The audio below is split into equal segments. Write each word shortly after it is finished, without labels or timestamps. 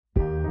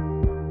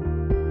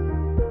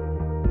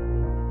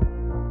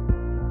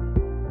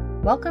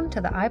Welcome to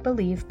the I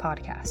Believe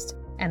podcast,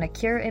 and a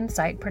Cure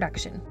Insight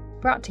production,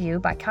 brought to you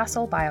by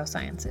Castle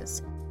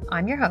Biosciences.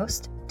 I'm your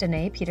host,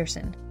 Danae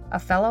Peterson, a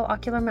fellow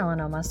ocular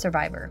melanoma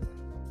survivor.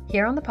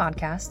 Here on the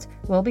podcast,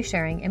 we'll be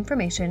sharing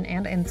information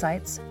and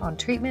insights on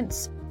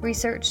treatments,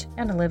 research,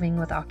 and living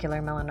with ocular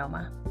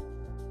melanoma.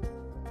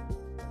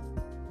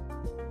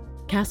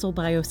 Castle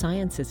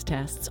Biosciences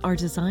tests are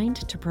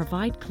designed to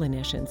provide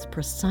clinicians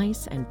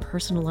precise and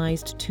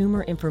personalized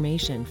tumor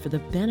information for the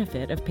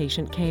benefit of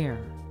patient care.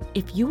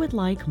 If you would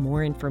like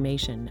more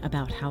information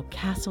about how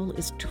Castle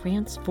is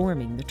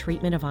transforming the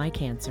treatment of eye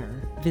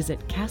cancer, visit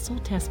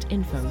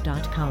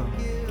castletestinfo.com.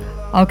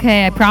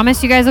 Okay, I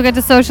promise you guys will get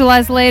to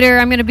socialize later.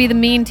 I'm going to be the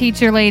mean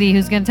teacher lady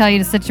who's going to tell you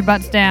to sit your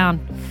butts down.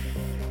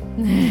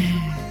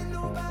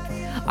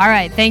 All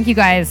right, thank you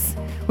guys.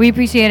 We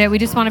appreciate it. We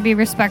just want to be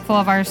respectful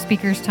of our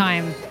speakers'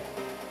 time.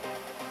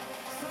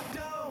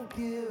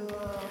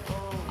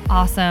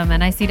 Awesome,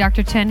 and I see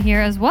Dr. Chen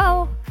here as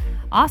well.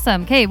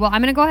 Awesome. Okay, well,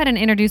 I'm going to go ahead and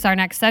introduce our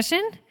next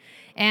session.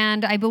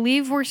 And I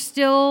believe we're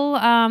still,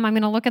 I'm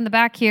going to look in the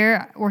back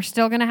here. We're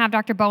still going to have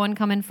Dr. Bowen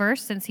come in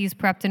first since he's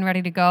prepped and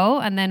ready to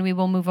go. And then we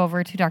will move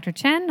over to Dr.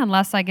 Chen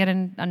unless I get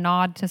a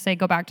nod to say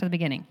go back to the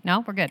beginning.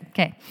 No, we're good.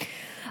 Okay.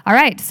 All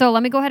right, so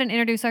let me go ahead and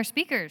introduce our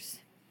speakers.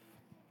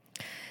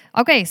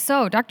 Okay,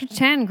 so Dr.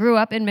 Chen grew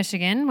up in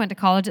Michigan, went to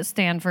college at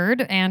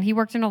Stanford, and he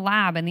worked in a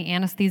lab in the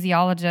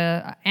anesthesia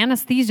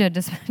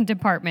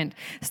department,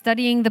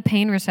 studying the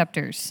pain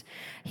receptors.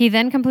 He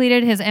then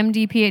completed his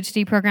MD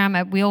PhD program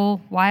at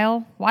Weill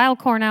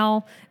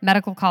Cornell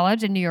Medical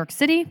College in New York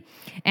City,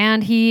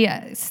 and he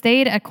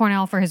stayed at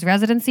Cornell for his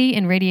residency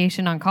in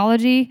radiation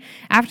oncology,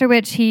 after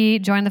which he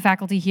joined the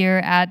faculty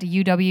here at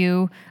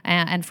UW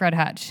and Fred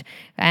Hutch.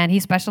 And he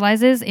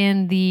specializes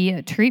in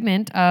the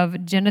treatment of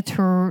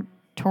genitourinary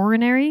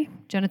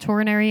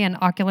and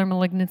ocular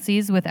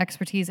malignancies with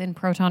expertise in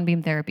proton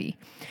beam therapy.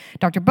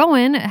 Dr.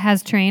 Bowen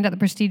has trained at the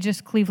prestigious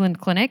Cleveland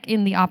Clinic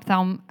in the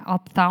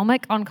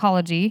ophthalmic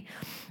oncology,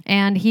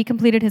 and he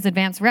completed his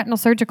advanced retinal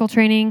surgical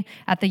training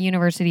at the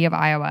University of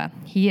Iowa.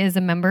 He is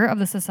a member of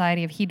the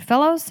Society of Heed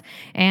Fellows,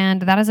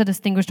 and that is a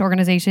distinguished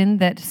organization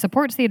that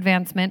supports the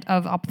advancement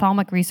of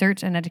ophthalmic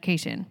research and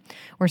education.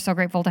 We're so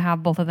grateful to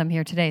have both of them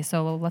here today,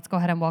 so let's go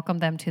ahead and welcome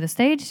them to the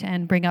stage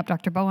and bring up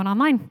Dr. Bowen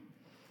online.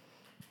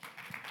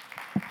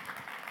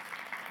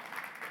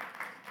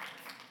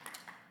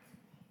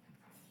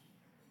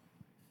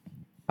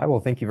 Hi, well,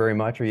 thank you very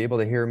much. Are you able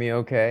to hear me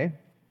okay?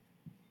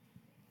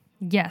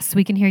 Yes,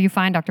 we can hear you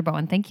fine, Dr.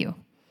 Bowen. Thank you.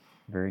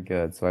 Very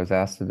good. So I was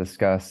asked to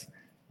discuss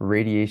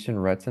radiation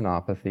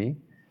retinopathy.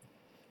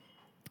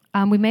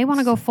 We may want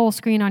to go full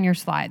screen on your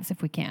slides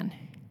if we can.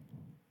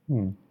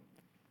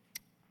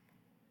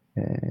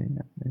 Okay.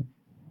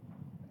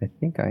 I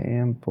think I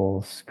am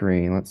full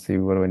screen. Let's see,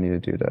 what do I need to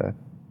do to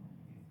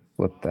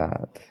flip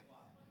that?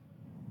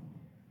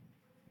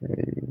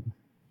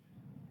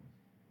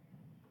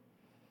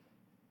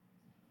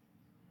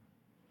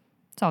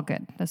 It's all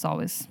good. It's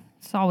always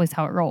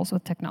how it rolls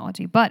with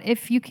technology. But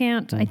if you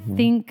can't, I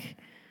think...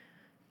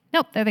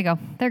 Nope, there they go.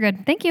 They're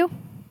good. Thank you.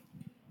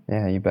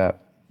 Yeah, you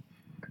bet.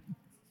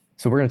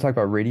 So we're going to talk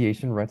about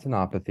radiation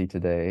retinopathy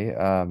today.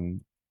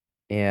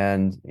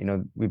 And,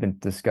 we've been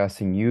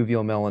discussing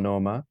uveal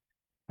melanoma.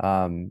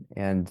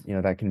 And,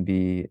 that can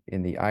be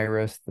in the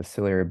iris, the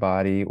ciliary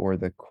body, or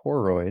the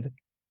choroid.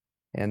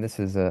 And this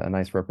is a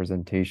nice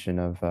representation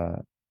of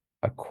a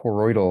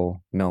choroidal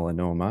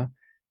melanoma,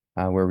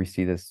 where we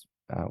see this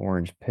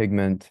orange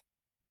pigment.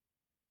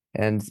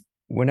 And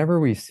whenever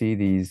we see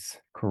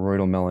these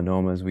choroidal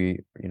melanomas,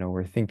 we're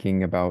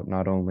thinking about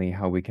not only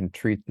how we can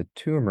treat the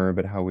tumor,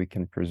 but how we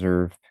can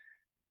preserve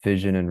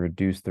vision and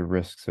reduce the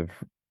risks of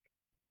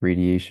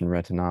radiation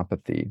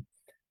retinopathy.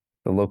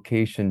 The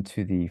location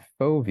to the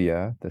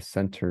fovea, the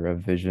center of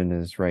vision,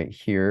 is right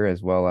here,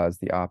 as well as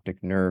the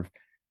optic nerve,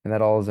 and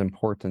that all is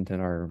important in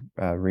our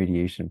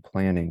radiation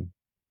planning.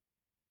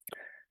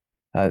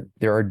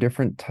 There are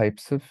different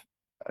types of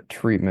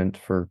treatment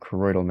for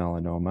choroidal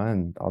melanoma,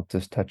 and I'll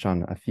just touch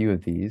on a few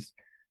of these.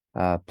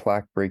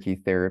 Plaque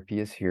brachytherapy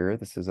is here.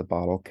 This is a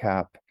bottle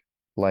cap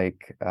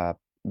like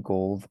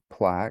gold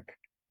plaque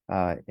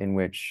in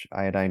which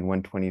iodine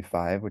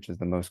 125, which is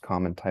the most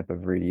common type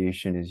of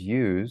radiation, is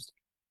used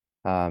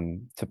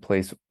to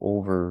place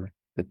over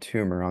the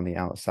tumor on the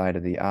outside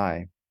of the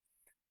eye.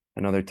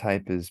 Another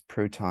type is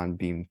proton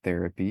beam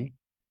therapy,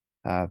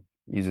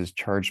 uses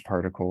charged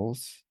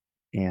particles.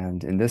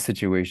 And in this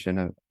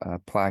situation, a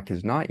plaque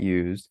is not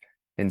used.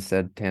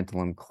 Instead,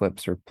 tantalum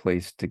clips are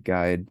placed to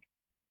guide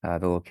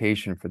the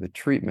location for the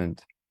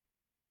treatment.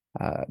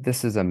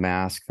 This is a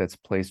mask that's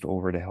placed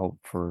over to help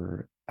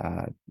for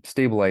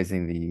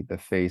stabilizing the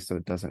face so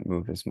it doesn't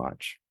move as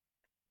much.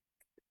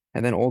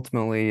 And then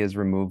ultimately is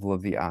removal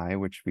of the eye,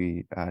 which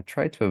we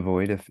try to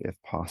avoid if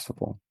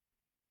possible.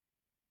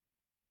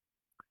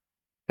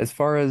 As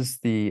far as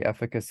the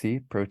efficacy,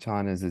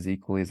 proton is as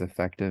equally as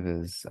effective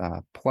as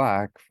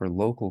plaque for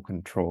local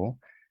control.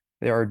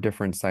 There are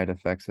different side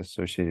effects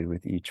associated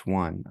with each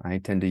one. I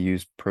tend to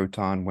use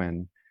proton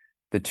when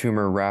the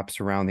tumor wraps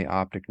around the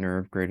optic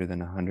nerve greater than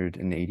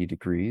 180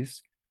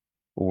 degrees,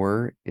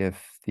 or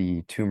if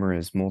the tumor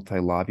is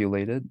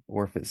multilobulated,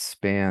 or if it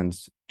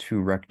spans two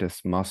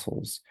rectus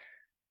muscles,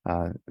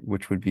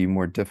 which would be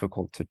more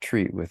difficult to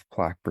treat with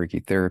plaque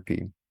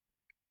brachytherapy.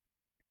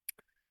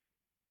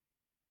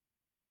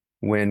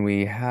 When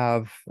we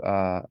have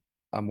a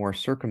more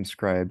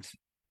circumscribed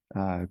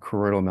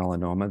choroidal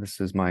melanoma,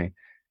 this is my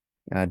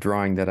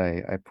drawing that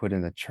I put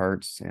in the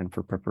charts and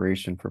for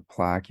preparation for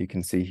plaque. You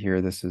can see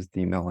here, this is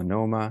the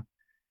melanoma.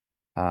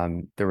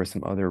 There were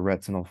some other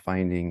retinal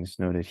findings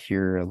noted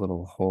here, a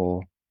little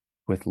hole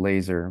with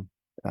laser.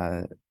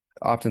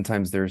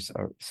 Oftentimes there's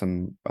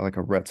some like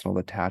a retinal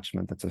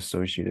detachment that's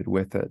associated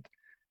with it.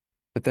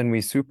 But then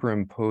we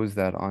superimpose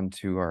that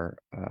onto our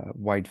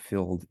wide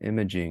field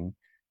imaging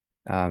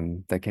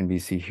that can be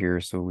seen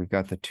here. So we've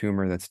got the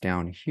tumor that's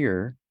down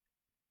here.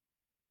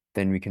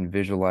 Then we can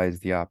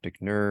visualize the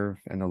optic nerve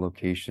and the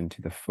location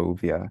to the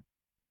fovea.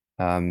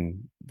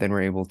 Then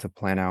we're able to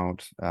plan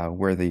out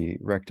where the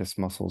rectus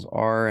muscles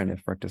are and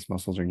if rectus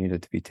muscles are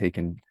needed to be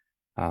taken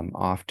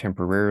off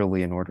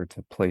temporarily in order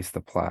to place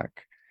the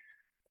plaque.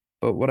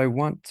 But what I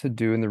want to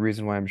do, and the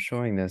reason why I'm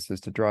showing this, is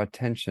to draw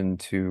attention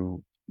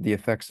to the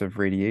effects of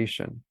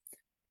radiation.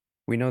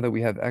 We know that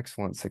we have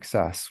excellent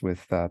success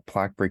with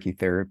plaque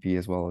brachytherapy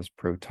as well as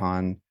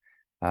proton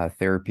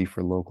therapy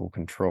for local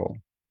control.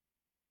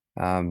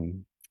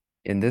 In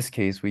this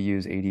case, we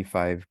use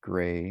 85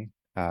 gray,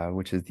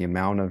 which is the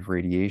amount of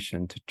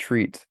radiation to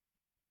treat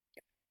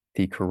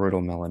the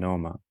choroidal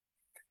melanoma.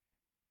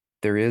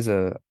 There is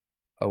a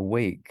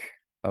wake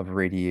of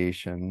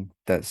radiation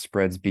that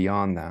spreads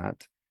beyond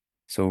that.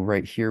 So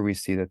right here, we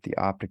see that the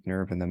optic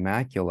nerve and the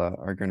macula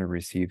are going to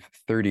receive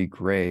 30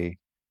 gray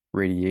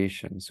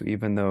radiation. So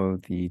even though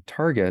the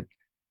target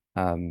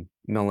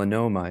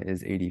melanoma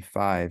is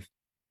 85,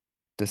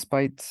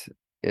 despite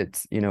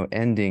it's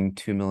ending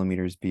 2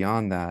 millimeters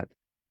beyond that,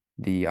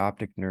 the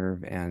optic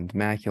nerve and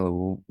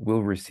macula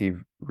will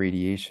receive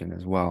radiation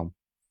as well.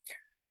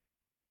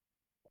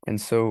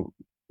 And so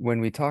when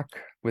we talk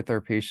with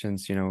our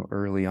patients,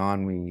 early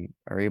on, we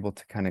are able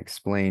to kind of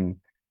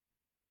explain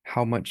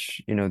how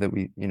much, that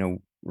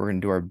we're going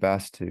to do our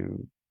best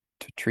to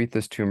treat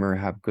this tumor,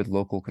 have good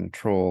local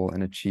control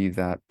and achieve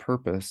that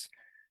purpose.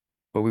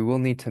 But we will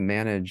need to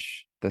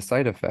manage the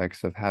side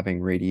effects of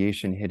having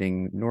radiation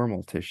hitting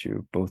normal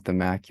tissue, both the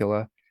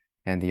macula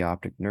and the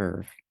optic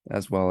nerve,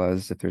 as well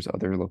as if there's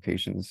other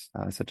locations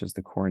such as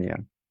the cornea.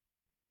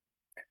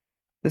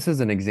 This is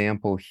an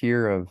example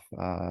here of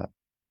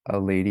a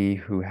lady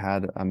who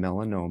had a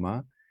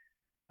melanoma,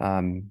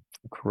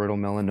 choroidal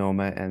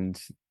melanoma,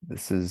 and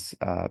this is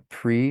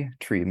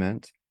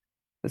pre-treatment.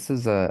 This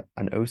is an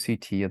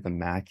OCT of the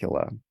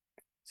macula.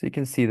 So you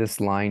can see this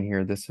line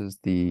here. This is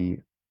the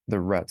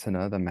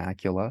retina, the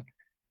macula,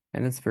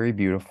 and it's very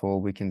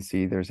beautiful. We can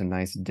see there's a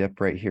nice dip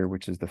right here,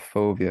 which is the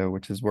fovea,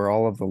 which is where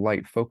all of the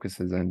light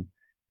focuses in,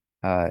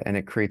 and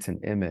it creates an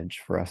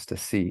image for us to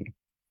see.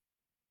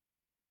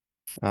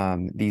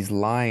 These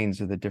lines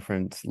are the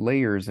different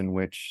layers in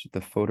which the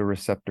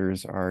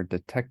photoreceptors are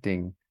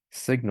detecting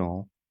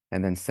signal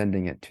and then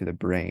sending it to the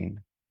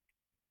brain.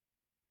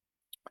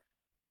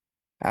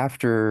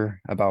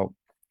 After about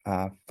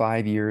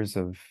 5 years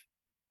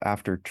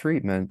after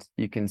treatment,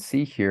 you can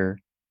see here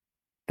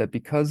that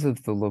because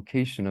of the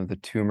location of the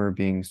tumor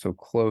being so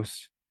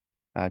close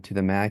to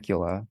the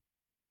macula,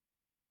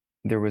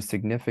 there was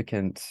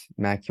significant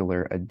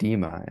macular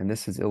edema, and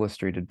this is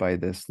illustrated by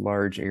this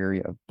large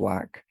area of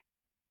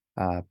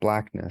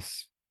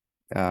blackness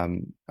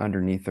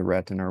underneath the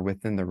retina or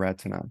within the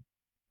retina, and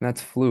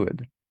that's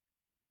fluid.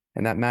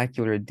 And that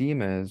macular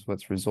edema is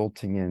what's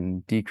resulting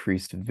in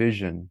decreased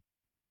vision,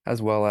 as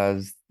well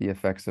as the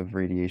effects of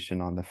radiation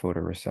on the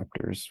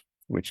photoreceptors,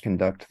 which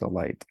conduct the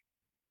light.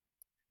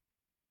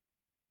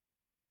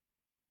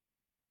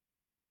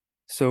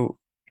 So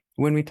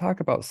when we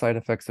talk about side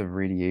effects of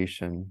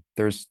radiation,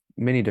 there's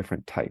many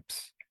different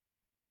types.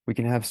 We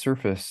can have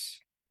surface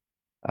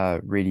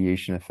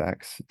radiation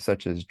effects,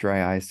 such as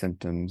dry eye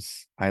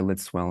symptoms,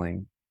 eyelid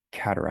swelling,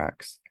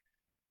 cataracts.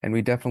 And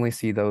we definitely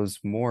see those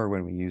more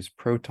when we use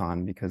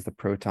proton, because the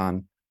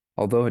proton,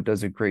 although it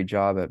does a great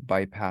job at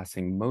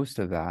bypassing most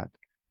of that,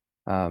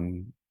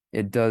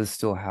 it does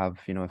still have,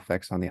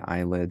 effects on the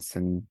eyelids,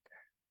 and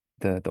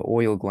the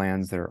oil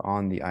glands that are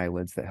on the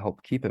eyelids that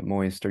help keep it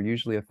moist are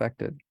usually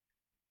affected.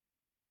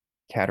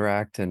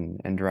 Cataract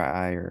and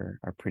dry eye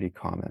are pretty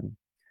common.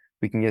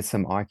 We can get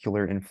some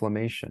ocular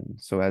inflammation.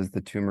 So as the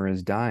tumor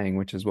is dying,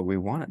 which is what we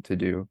want it to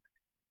do,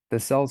 the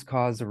cells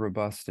cause a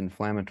robust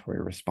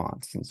inflammatory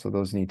response, and so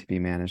those need to be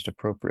managed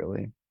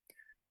appropriately.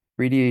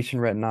 Radiation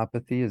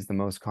retinopathy is the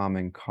most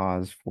common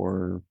cause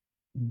for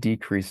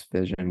decreased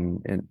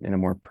vision in a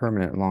more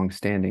permanent,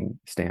 long-standing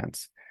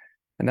stance.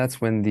 And that's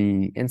when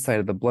the inside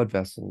of the blood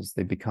vessels,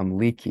 they become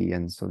leaky,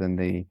 and so then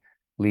they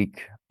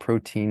leak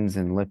proteins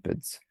and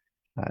lipids,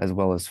 as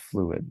well as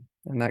fluid,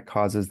 and that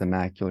causes the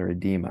macular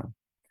edema.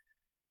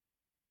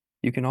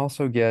 You can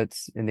also get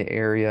in the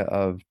area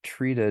of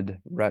treated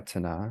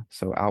retina,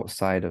 so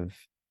outside of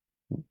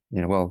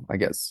well, I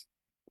guess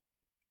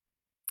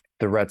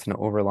the retina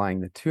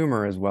overlying the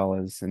tumor, as well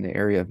as in the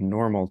area of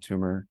normal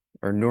tumor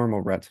or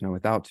normal retina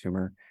without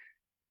tumor,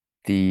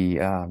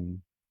 you'll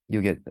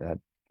get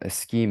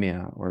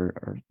ischemia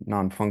or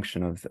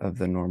non-function of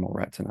the normal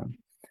retina.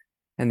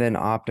 And then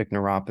optic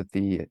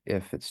neuropathy,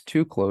 if it's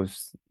too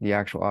close, the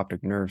actual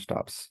optic nerve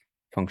stops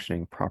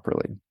functioning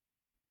properly.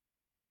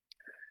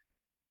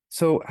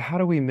 So how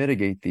do we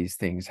mitigate these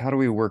things? How do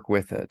we work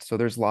with it? So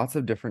there's lots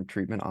of different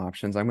treatment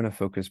options. I'm going to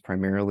focus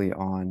primarily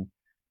on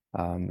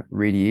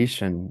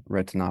radiation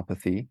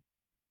retinopathy.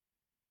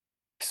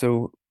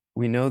 So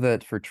we know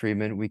that for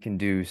treatment, we can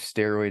do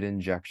steroid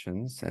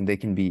injections, and they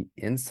can be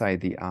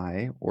inside the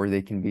eye or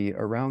they can be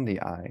around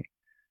the eye.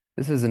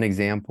 This is an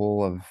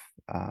example of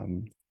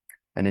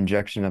an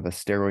injection of a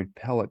steroid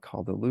pellet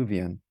called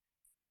Iluvien.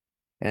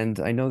 And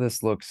I know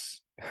this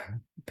looks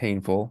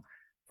painful.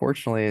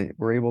 Fortunately,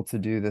 we're able to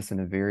do this in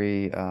a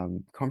very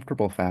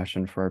comfortable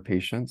fashion for our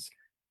patients,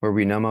 where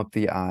we numb up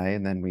the eye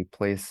and then we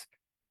place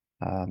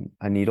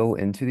a needle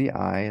into the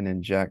eye and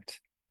inject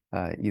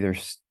either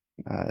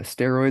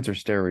steroids or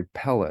steroid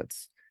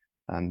pellets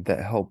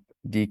that help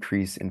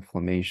decrease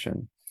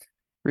inflammation.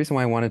 The reason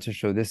why I wanted to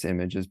show this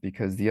image is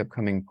because the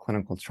upcoming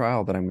clinical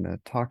trial that I'm going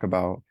to talk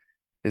about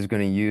is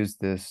going to use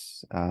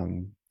this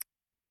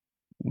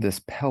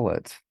this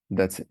pellet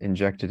that's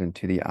injected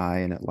into the eye,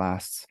 and it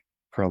lasts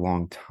for a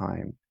long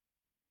time.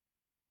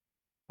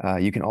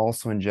 You can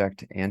also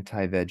inject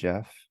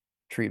anti-VEGF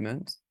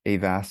treatment.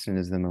 Avastin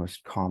is the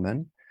most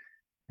common.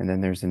 And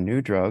then there's a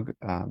new drug,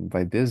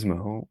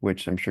 Vabysmo,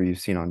 which I'm sure you've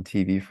seen on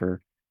TV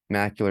for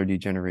macular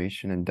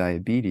degeneration and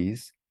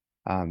diabetes,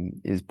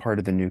 is part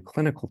of the new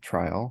clinical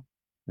trial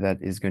that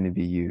is going to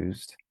be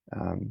used.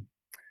 And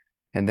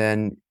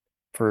then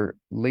for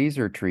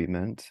laser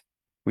treatment,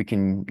 we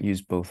can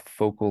use both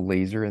focal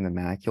laser in the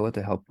macula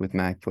to help with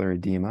macular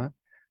edema,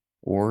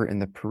 or in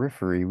the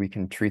periphery, we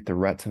can treat the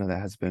retina that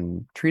has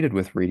been treated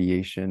with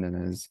radiation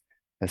and is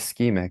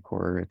ischemic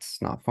or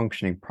it's not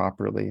functioning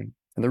properly.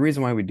 And the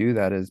reason why we do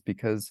that is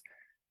because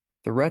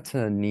the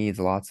retina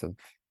needs lots of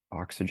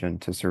oxygen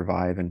to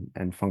survive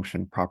and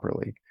function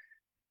properly.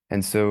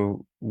 And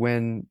so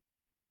when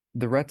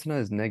the retina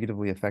is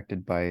negatively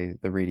affected by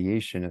the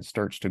radiation, it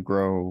starts to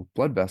grow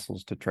blood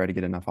vessels to try to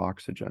get enough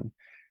oxygen.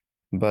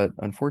 But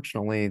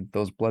unfortunately,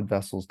 those blood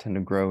vessels tend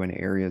to grow in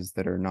areas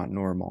that are not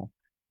normal,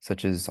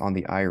 such as on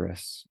the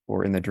iris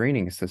or in the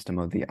draining system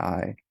of the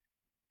eye.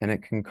 And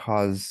it can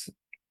cause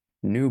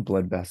new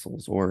blood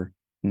vessels or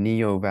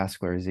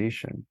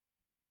neovascularization.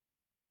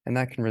 And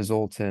that can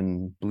result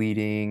in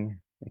bleeding.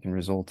 It can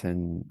result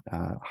in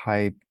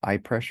high eye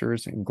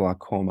pressures and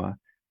glaucoma.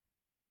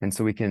 And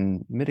so we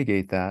can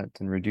mitigate that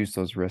and reduce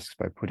those risks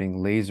by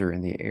putting laser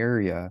in the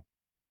area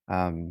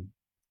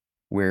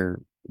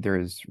where there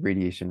is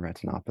radiation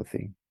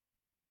retinopathy.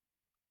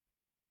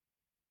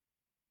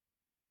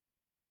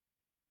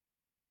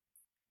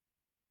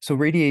 So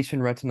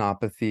radiation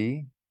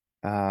retinopathy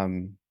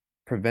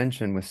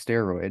prevention with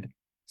steroid.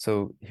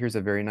 So here's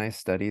a very nice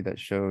study that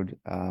showed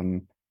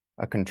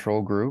a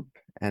control group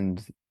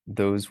and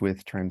those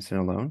with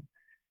triamcinolone.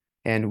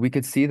 And we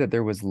could see that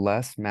there was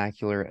less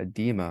macular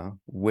edema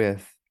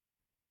with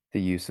the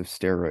use of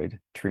steroid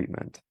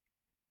treatment.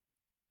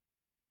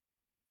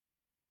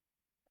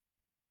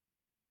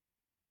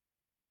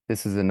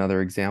 This is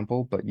another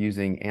example, but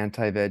using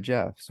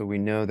anti-VEGF. So we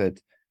know that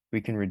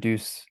we can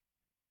reduce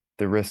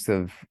the risk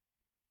of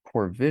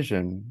poor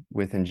vision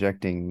with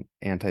injecting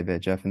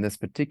anti-VEGF. In this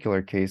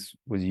particular case,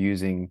 was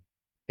using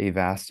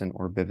Avastin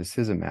or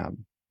bevacizumab.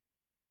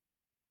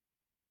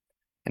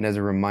 And as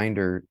a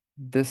reminder,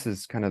 this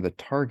is kind of the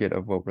target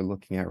of what we're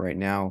looking at right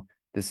now.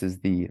 This is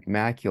the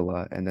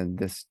macula, and then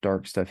this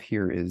dark stuff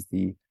here is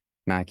the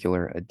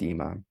macular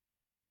edema.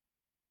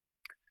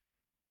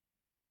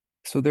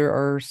 So there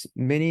are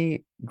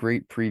many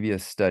great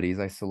previous studies.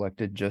 I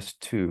selected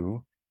just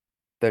two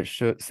that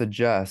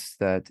suggest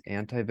that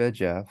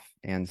anti-VEGF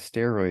and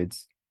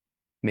steroids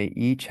may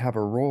each have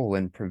a role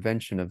in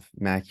prevention of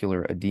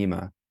macular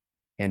edema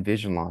and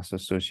vision loss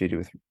associated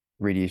with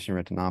radiation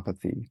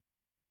retinopathy.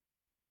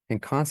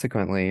 And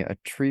consequently, a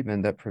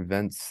treatment that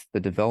prevents the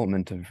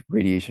development of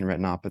radiation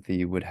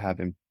retinopathy would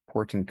have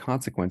important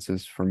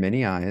consequences for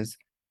many eyes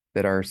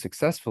that are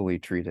successfully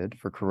treated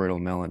for choroidal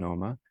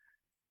melanoma,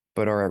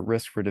 but are at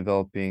risk for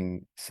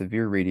developing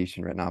severe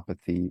radiation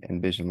retinopathy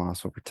and vision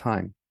loss over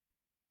time.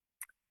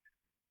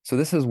 So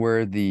this is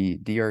where the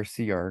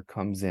DRCR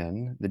comes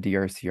in. The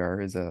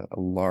DRCR is a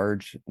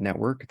large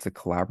network. It's a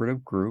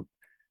collaborative group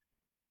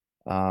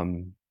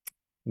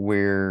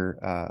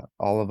where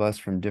all of us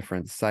from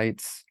different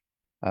sites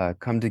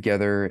come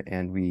together,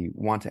 and we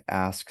want to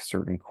ask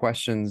certain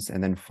questions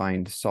and then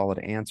find solid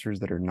answers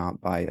that are not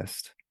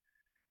biased.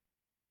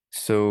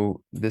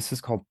 So this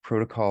is called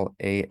Protocol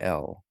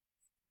AL,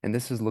 and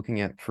this is looking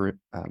at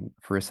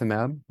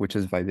faricimab, which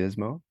is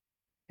Vabysmo,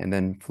 and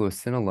then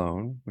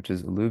fluocinolone, which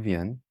is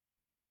Iluvien,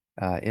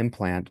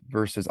 implant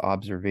versus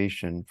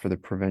observation for the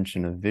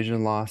prevention of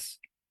vision loss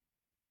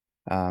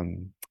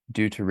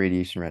due to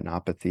radiation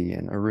retinopathy.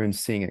 And Arun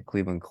Singh at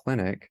Cleveland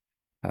Clinic,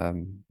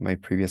 my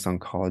previous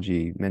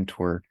oncology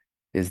mentor,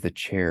 is the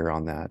chair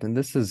on that. And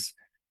this is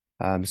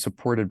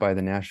supported by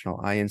the National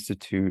Eye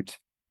Institute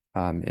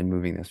in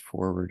moving this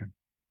forward.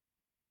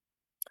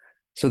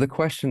 So the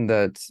question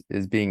that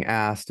is being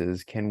asked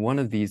is, can one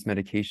of these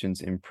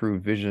medications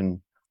improve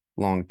vision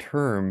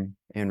long-term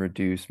and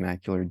reduce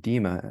macular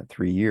edema at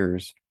 3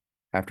 years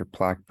after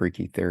plaque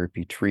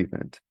brachytherapy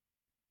treatment?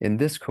 In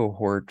this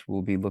cohort,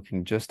 we'll be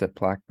looking just at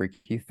plaque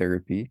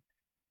brachytherapy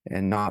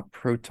and not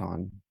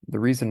proton. The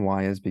reason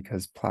why is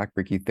because plaque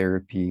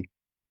brachytherapy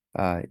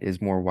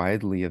is more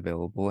widely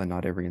available and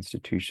not every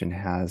institution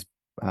has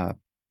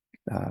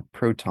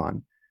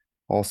proton.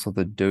 Also,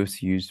 the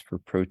dose used for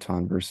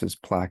proton versus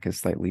plaque is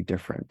slightly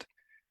different.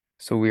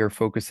 So we are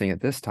focusing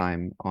at this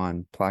time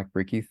on plaque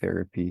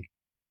brachytherapy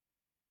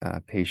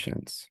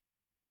patients.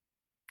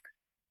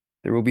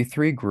 There will be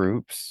 3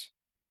 groups.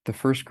 The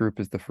first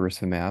group is the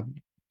faricimab,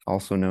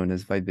 also known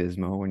as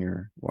Vabysmo when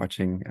you're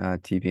watching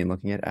TV and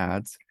looking at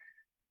ads.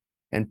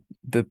 And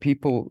the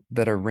people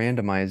that are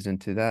randomized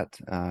into that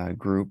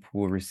group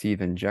will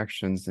receive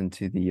injections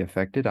into the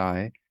affected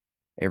eye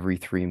every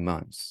 3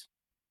 months.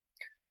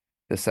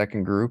 The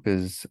second group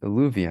is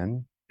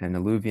Iluvien, and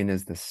Iluvien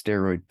is the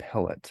steroid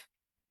pellet.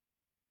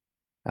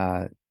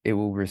 It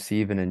will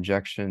receive an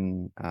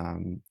injection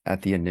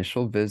at the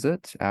initial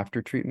visit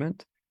after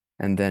treatment,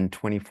 and then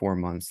 24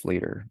 months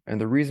later. And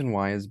the reason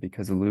why is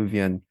because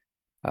Iluvien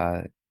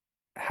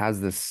has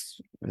this,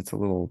 it's a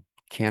little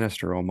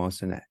canister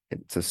almost, and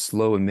it's a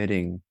slow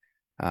emitting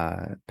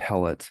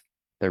pellet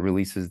that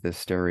releases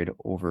this steroid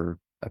over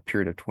a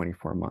period of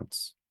 24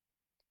 months.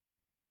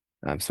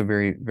 So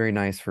very, very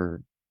nice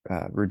for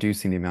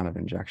reducing the amount of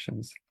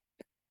injections.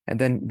 And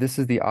then this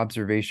is the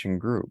observation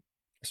group.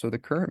 So the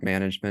current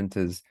management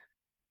is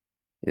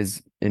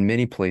in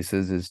many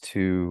places is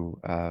to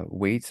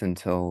wait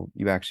until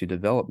you actually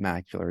develop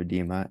macular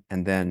edema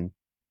and then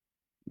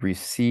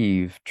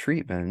receive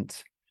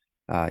treatment,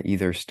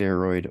 either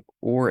steroid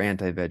or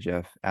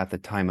anti-VEGF at the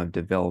time of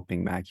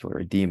developing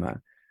macular edema.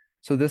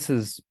 So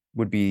this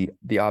would be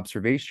the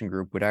observation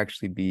group would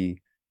actually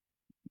be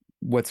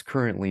what's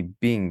currently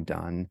being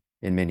done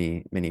in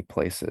many, many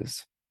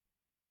places.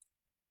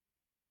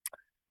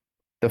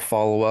 The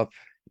follow-up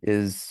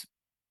is,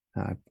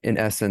 in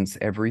essence,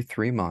 every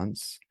 3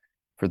 months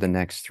for the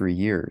next 3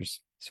 years.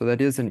 So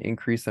that is an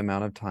increased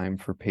amount of time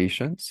for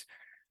patients.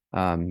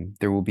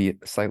 There will be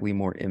slightly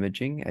more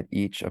imaging at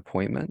each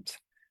appointment.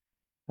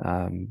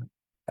 And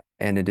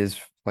it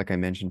is, like I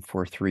mentioned,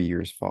 for 3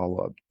 years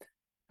follow-up.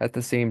 At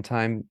the same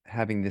time,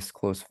 having this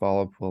close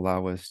follow-up will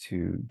allow us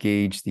to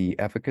gauge the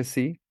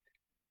efficacy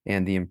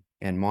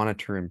and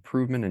monitor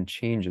improvement and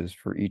changes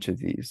for each of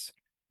these.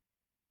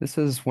 This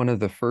is one of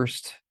the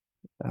first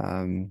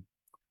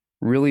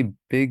really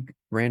big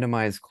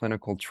randomized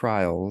clinical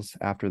trials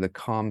after the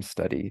CALM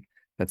study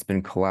that's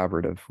been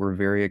collaborative. We're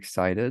very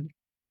excited.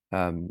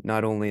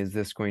 Not only is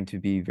this going to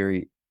be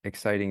very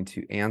exciting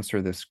to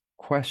answer this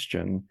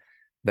question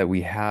that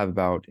we have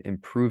about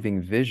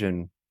improving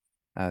vision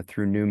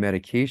through new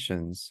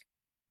medications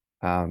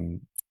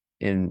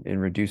in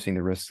reducing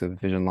the risks of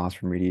vision loss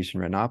from radiation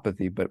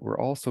retinopathy, but we're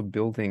also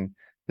building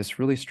this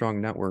really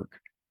strong network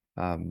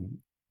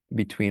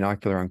between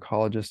ocular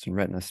oncologists and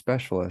retina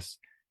specialists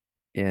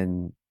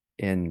in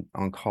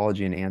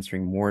oncology and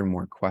answering more and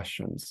more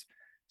questions.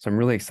 So I'm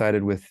really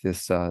excited with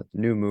this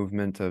new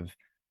movement of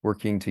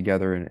working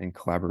together in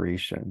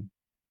collaboration.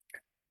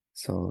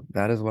 So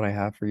that is what I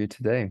have for you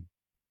today.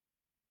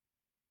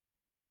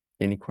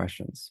 Any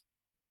questions?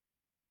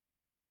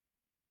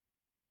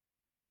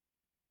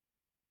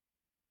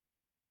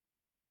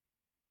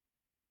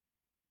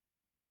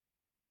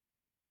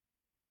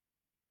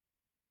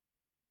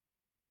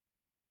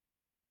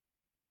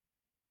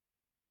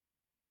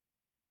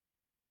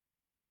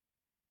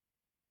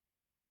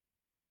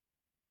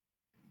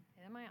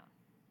 Am I on?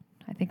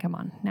 I think I'm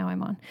on. Now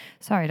I'm on.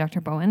 Sorry, Dr.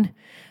 Bowen.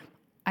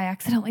 I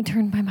accidentally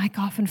turned my mic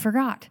off and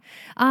forgot.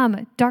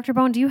 Dr.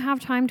 Bowen, do you have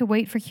time to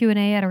wait for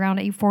Q&A at around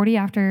 8:40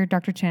 after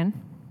Dr. Chen?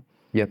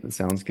 Yep, that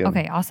sounds good.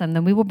 Okay, awesome.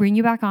 Then we will bring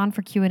you back on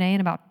for Q&A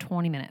in about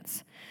 20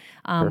 minutes.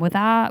 With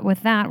that,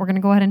 we're going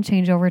to go ahead and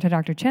change over to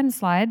Dr. Chen's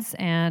slides.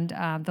 And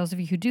those of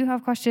you who do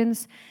have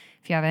questions,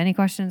 if you have any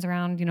questions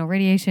around,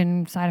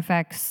 radiation, side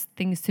effects,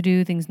 things to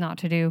do, things not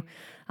to do,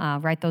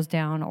 write those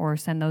down or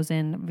send those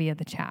in via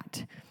the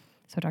chat.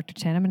 So Dr.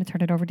 Chen, I'm going to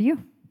turn it over to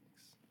you.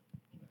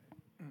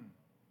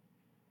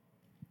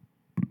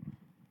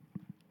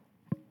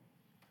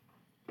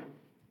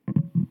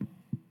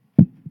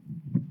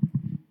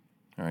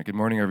 All right, good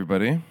morning,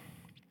 everybody.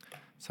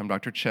 So I'm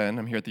Dr. Chen.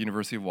 I'm here at the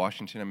University of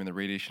Washington. I'm in the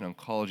Radiation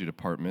Oncology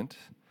Department.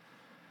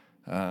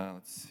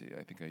 Let's see,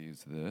 I think I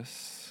used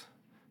this.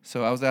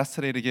 So I was asked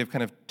today to give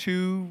kind of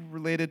 2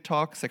 related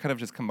talks. I kind of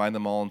just combined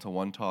them all into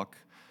one talk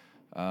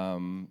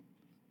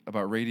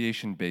about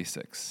radiation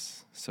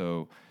basics.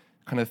 So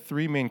kind of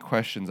 3 main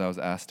questions I was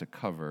asked to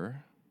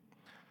cover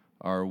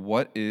are: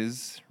 what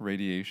is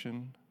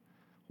radiation?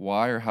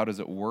 Why or how does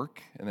it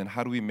work? And then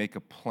how do we make a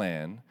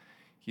plan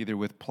either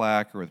with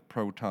plaque or with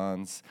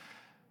protons.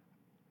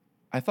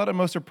 I thought it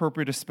most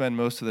appropriate to spend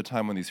most of the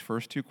time on these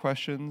first two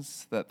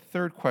questions. That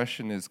third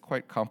question is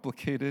quite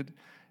complicated,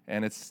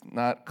 and it's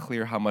not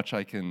clear how much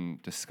I can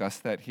discuss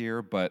that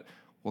here, but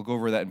we'll go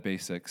over that in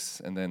basics,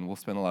 and then we'll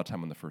spend a lot of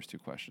time on the first two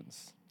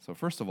questions. So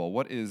first of all,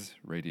 what is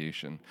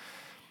radiation?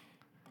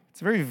 It's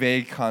a very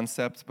vague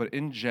concept, but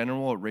in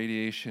general,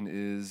 radiation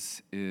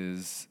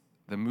is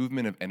the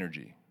movement of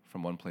energy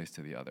from one place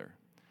to the other.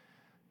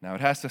 Now, it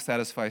has to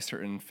satisfy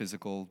certain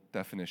physical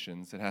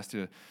definitions. It has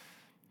to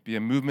be a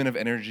movement of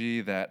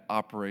energy that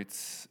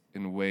operates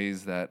in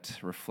ways that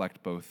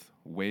reflect both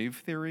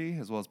wave theory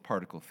as well as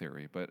particle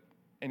theory. But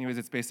anyways,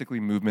 it's basically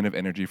movement of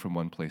energy from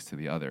one place to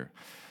the other.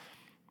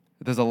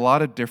 There's a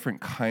lot of different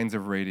kinds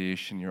of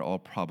radiation you're all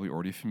probably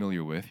already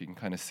familiar with. You can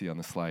kind of see on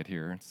the slide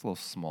here. It's a little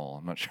small.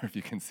 I'm not sure if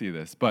you can see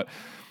this, but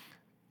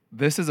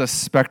this is a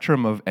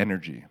spectrum of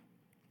energy.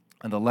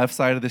 On the left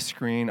side of the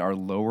screen are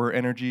lower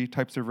energy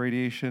types of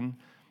radiation,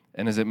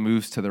 and as it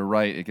moves to the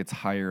right, it gets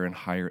higher and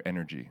higher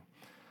energy.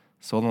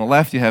 So on the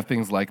left, you have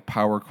things like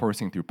power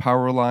coursing through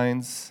power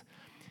lines.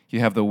 You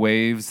have the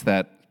waves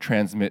that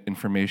transmit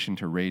information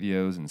to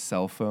radios and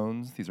cell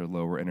phones. These are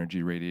lower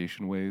energy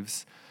radiation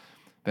waves.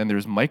 Then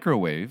there's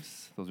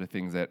microwaves. Those are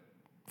things that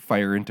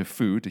fire into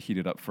food to heat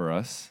it up for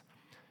us.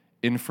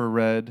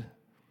 Infrared.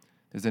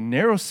 There's a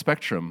narrow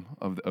spectrum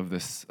of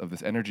this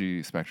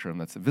energy spectrum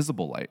that's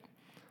visible light.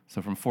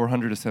 So from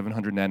 400 to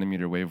 700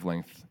 nanometer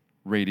wavelength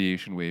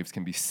radiation waves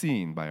can be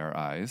seen by our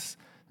eyes,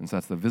 and so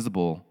that's the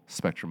visible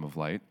spectrum of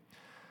light.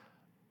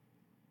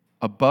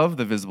 Above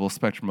the visible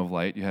spectrum of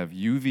light, you have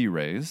UV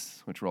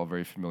rays, which we're all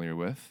very familiar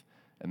with,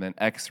 and then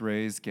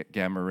X-rays,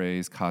 gamma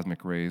rays,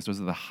 cosmic rays.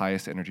 Those are the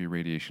highest energy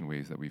radiation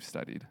waves that we've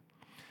studied.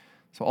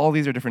 So all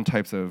these are different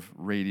types of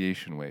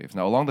radiation waves.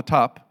 Now, along the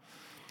top,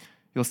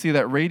 you'll see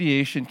that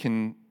radiation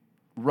can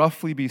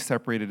roughly be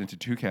separated into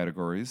two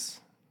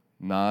categories,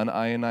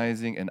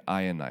 non-ionizing and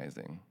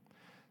ionizing.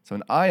 So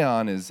an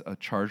ion is a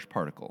charged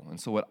particle. And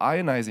so what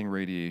ionizing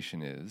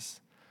radiation is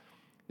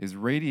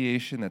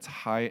radiation that's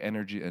high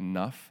energy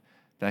enough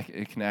that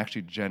it can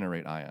actually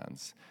generate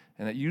ions.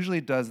 And it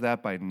usually does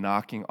that by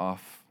knocking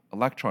off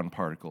electron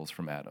particles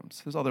from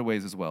atoms. There's other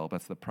ways as well, but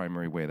that's the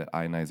primary way that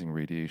ionizing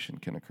radiation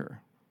can occur.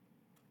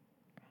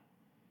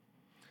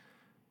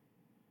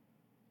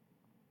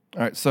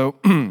 All right, so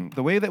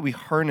the way that we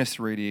harness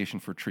radiation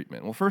for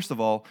treatment. Well, first of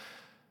all,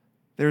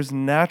 there's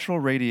natural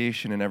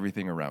radiation in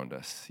everything around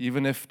us.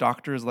 Even if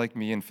doctors like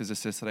me and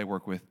physicists that I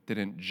work with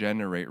didn't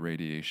generate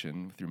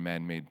radiation through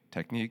man-made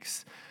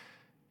techniques,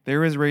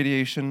 there is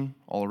radiation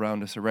all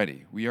around us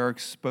already. We are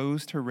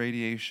exposed to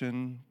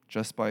radiation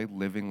just by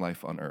living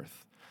life on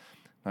Earth.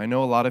 I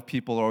know a lot of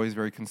people are always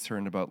very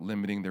concerned about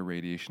limiting their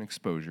radiation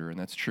exposure, and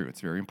that's true,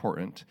 it's very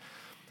important.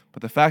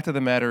 But the fact of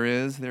the matter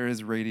is, there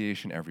is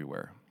radiation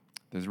everywhere.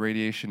 There's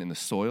radiation in the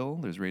soil,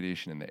 there's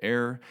radiation in the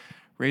air.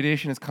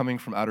 Radiation is coming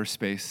from outer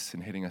space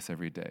and hitting us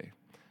every day.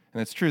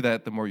 And it's true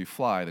that the more you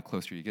fly, the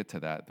closer you get to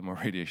that, the more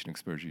radiation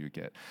exposure you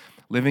get.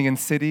 Living in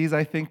cities,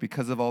 I think,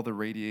 because of all the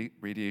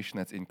radiation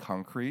that's in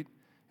concrete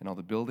and all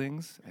the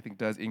buildings, I think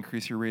does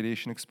increase your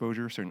radiation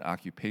exposure. Certain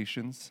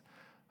occupations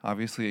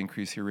obviously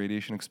increase your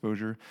radiation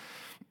exposure.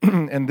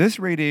 And this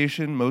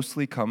radiation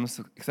mostly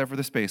comes, except for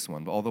the space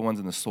one, but all the ones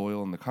in the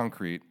soil and the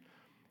concrete,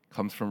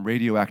 comes from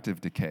radioactive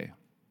decay.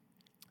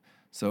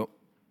 So,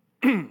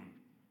 excuse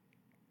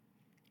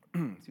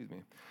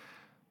me.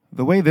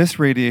 The way this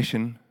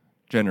radiation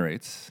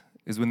generates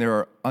is when there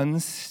are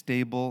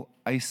unstable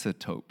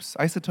isotopes.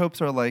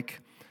 Isotopes are like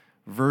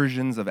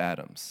versions of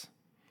atoms.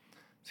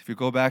 So if you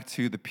go back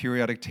to the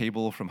periodic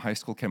table from high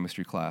school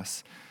chemistry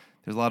class,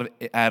 there's a lot of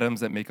atoms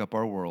that make up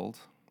our world,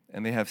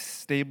 and they have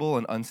stable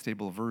and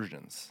unstable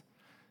versions.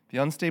 The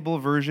unstable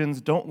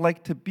versions don't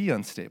like to be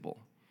unstable.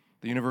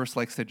 The universe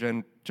likes to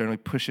generally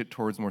push it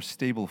towards more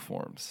stable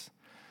forms.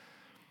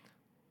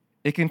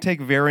 It can take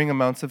varying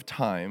amounts of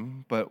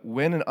time, but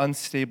when an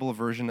unstable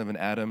version of an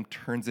atom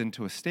turns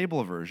into a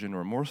stable version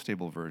or a more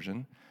stable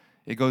version,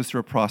 it goes through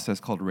a process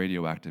called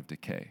radioactive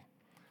decay.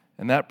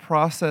 And that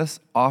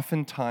process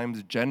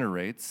oftentimes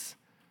generates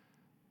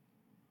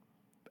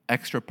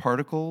extra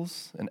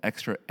particles and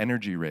extra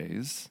energy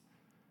rays,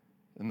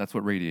 and that's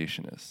what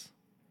radiation is.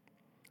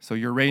 So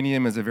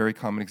uranium is a very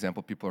common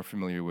example people are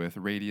familiar with.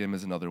 Radium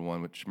is another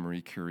one which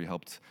Marie Curie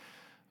helped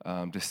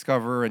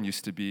discover and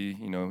used to be,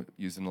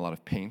 used in a lot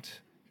of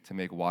paint to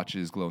make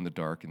watches glow in the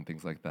dark and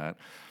things like that.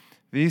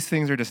 These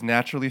things are just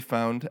naturally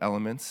found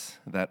elements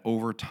that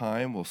over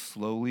time will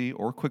slowly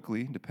or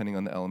quickly, depending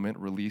on the element,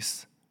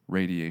 release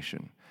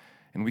radiation.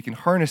 And we can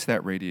harness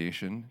that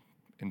radiation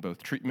in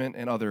both treatment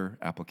and other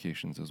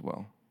applications as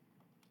well.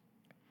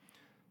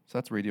 So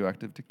that's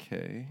radioactive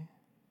decay.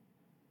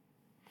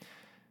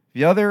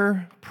 The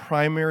other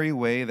primary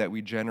way that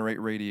we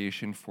generate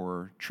radiation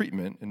for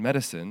treatment in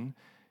medicine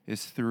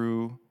is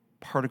through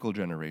particle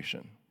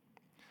generation.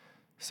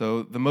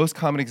 So the most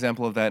common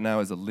example of that now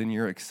is a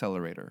linear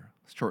accelerator,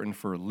 shortened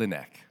for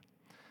LINAC.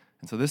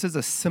 And so this is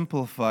a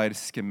simplified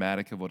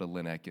schematic of what a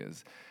LINAC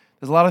is.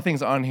 There's a lot of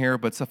things on here,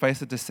 but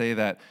suffice it to say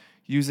that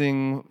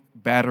using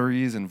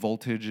batteries and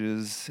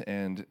voltages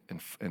and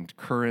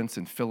currents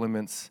and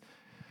filaments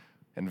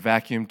and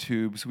vacuum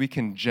tubes, we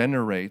can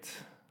generate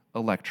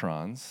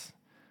electrons.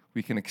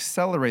 We can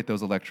accelerate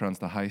those electrons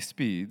to high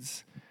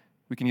speeds.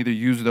 We can either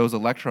use those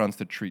electrons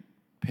to treat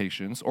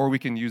patients, or we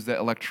can use the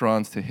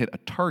electrons to hit a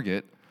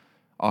target,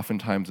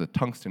 oftentimes a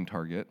tungsten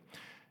target,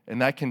 and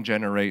that can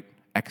generate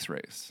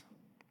X-rays.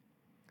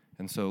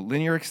 And so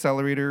linear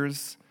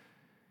accelerators,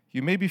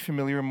 you may be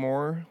familiar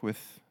more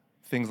with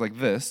things like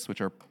this,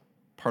 which are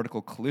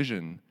particle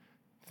collision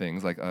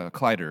things, like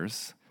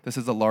colliders. This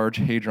is a Large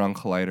Hadron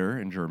Collider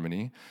in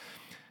Germany.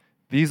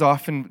 These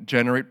often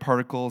generate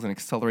particles and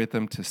accelerate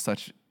them to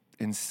such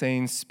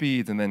insane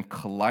speeds and then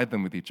collide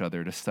them with each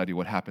other to study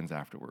what happens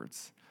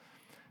afterwards.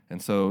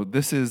 And so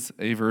this is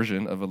a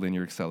version of a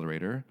linear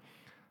accelerator.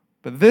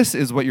 But this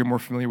is what you're more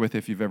familiar with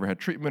if you've ever had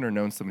treatment or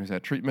known someone who's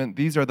had treatment.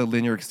 These are the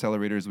linear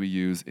accelerators we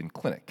use in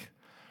clinic.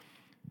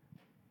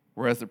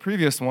 Whereas the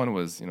previous one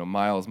was,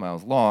 miles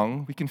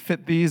long, we can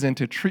fit these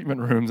into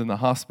treatment rooms in the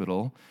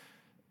hospital.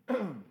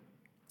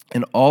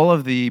 And all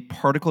of the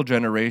particle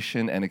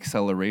generation and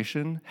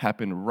acceleration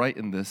happen right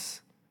in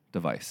this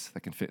device that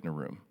can fit in a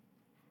room.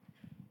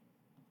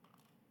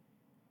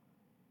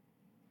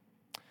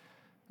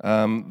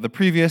 The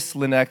previous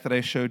LINAC that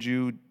I showed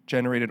you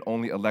generated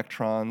only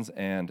electrons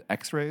and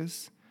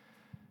X-rays.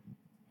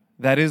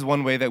 That is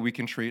one way that we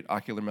can treat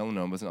ocular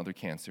melanomas and other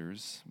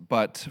cancers.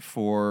 But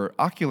for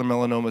ocular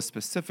melanoma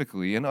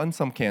specifically, and on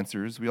some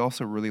cancers, we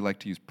also really like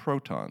to use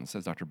protons,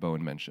 as Dr.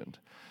 Bowen mentioned.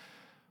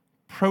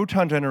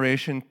 Proton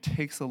generation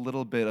takes a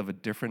little bit of a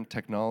different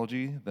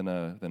technology than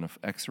an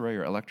X-ray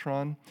or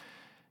electron.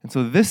 And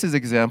so this is an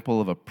example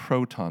of a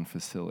proton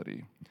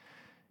facility.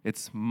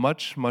 It's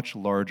much, much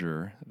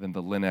larger than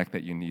the LINAC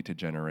that you need to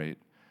generate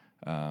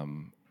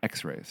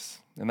X-rays.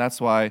 And that's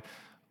why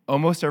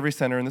almost every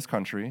center in this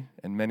country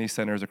and many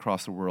centers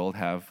across the world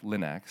have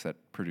LINACs that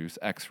produce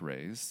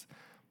X-rays,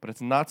 but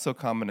it's not so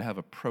common to have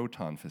a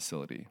proton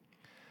facility.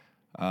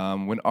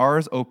 When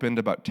ours opened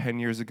about 10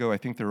 years ago, I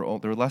think there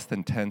were less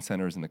than 10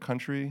 centers in the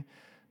country.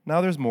 Now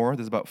there's more.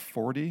 There's about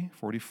 40,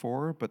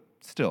 44, but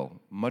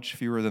still much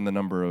fewer than the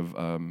number of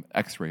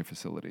X-ray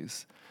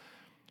facilities.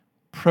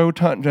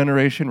 Proton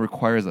generation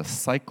requires a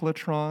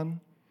cyclotron.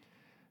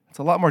 It's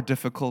a lot more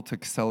difficult to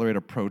accelerate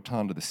a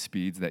proton to the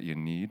speeds that you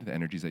need, the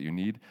energies that you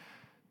need.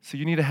 So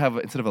you need to have,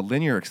 instead of a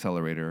linear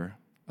accelerator,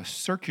 a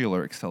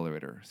circular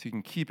accelerator. So you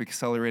can keep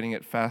accelerating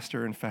it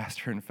faster and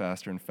faster and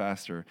faster and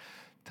faster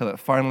till it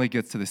finally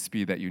gets to the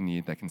speed that you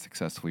need that can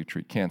successfully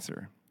treat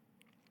cancer.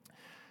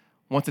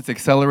 Once it's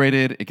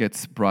accelerated, it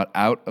gets brought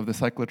out of the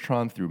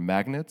cyclotron through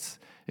magnets.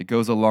 It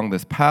goes along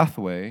this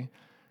pathway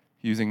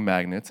using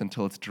magnets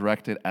until it's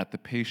directed at the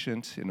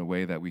patient in a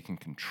way that we can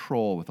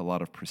control with a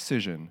lot of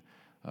precision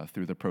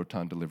through the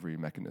proton delivery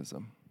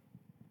mechanism.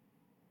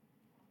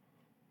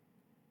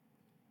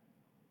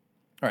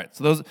 All right,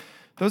 so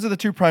those are the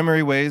two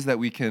primary ways that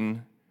we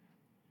can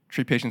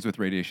treat patients with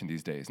radiation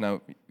these days.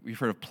 Now, we've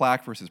heard of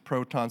plaque versus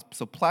protons.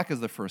 So plaque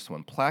is the first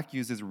one. Plaque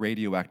uses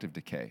radioactive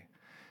decay.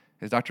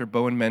 As Dr.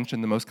 Bowen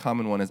mentioned, the most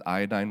common one is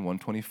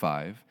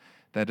iodine-125.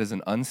 That is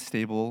an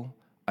unstable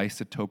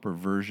isotope or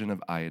version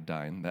of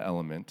iodine, the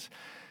element,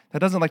 that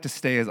doesn't like to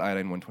stay as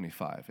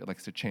iodine-125. It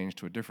likes to change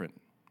to a different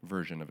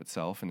version of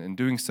itself, and in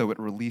doing so, it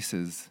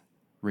releases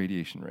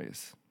radiation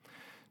rays.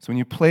 So when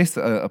you place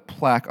a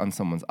plaque on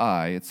someone's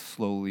eye, it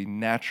slowly,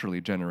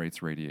 naturally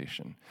generates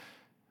radiation.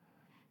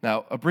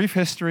 Now, a brief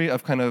history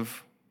of kind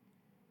of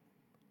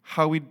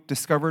how we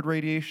discovered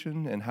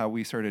radiation and how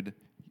we started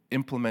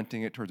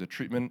implementing it towards a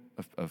treatment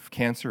of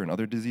cancer and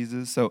other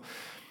diseases. So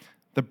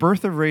the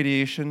birth of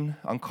radiation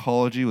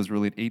oncology was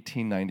really in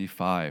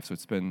 1895, so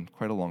it's been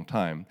quite a long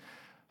time,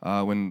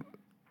 when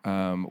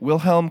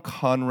Wilhelm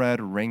Conrad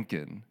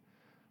Röntgen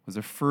was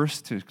the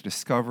first to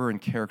discover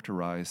and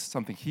characterize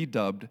something he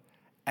dubbed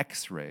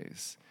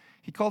X-rays.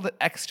 He called it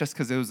X just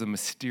because it was a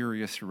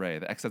mysterious ray.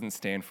 The X doesn't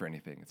stand for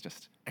anything. It's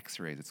just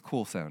X-rays. It's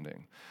cool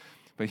sounding.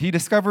 But he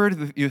discovered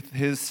with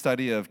his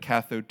study of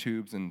cathode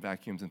tubes and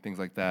vacuums and things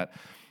like that,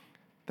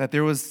 that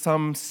there was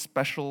some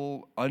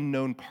special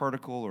unknown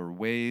particle or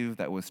wave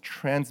that was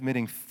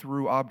transmitting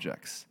through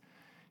objects.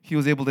 He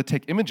was able to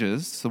take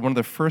images. So one of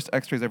the first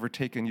X-rays ever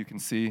taken, you can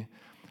see,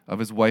 of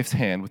his wife's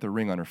hand with a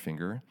ring on her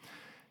finger.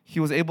 He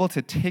was able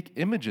to take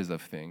images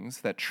of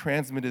things that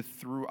transmitted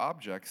through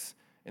objects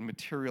and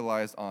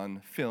materialized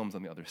on films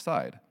on the other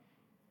side.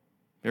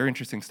 Very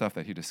interesting stuff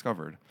that he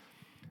discovered.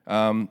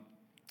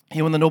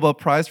 He won the Nobel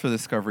Prize for the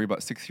discovery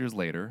about 6 years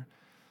later,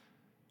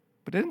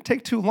 but it didn't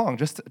take too long.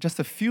 Just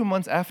a few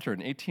months after, in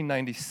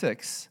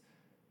 1896,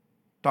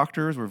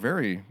 doctors were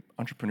very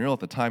entrepreneurial at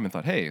the time and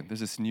thought, hey,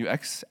 there's this new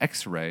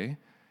X-ray.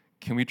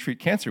 Can we treat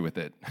cancer with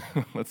it?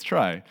 Let's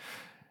try.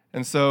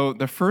 And so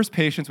the first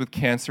patients with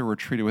cancer were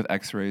treated with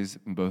X-rays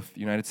in both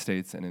the United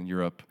States and in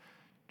Europe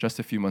just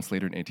a few months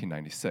later in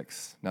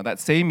 1896. Now that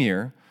same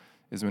year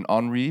is when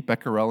Henri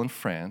Becquerel in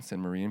France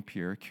and Marie and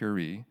Pierre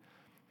Curie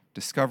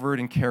discovered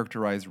and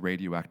characterized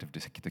radioactive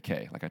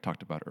decay, like I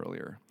talked about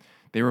earlier.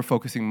 They were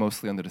focusing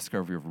mostly on the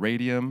discovery of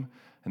radium,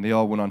 and they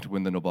all went on to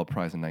win the Nobel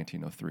Prize in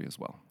 1903 as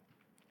well.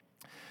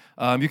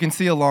 You can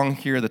see along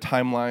here the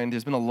timeline.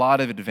 There's been a lot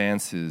of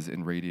advances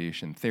in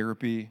radiation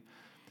therapy.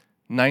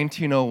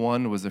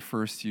 1901 was the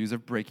first use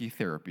of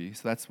brachytherapy,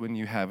 so that's when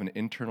you have an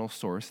internal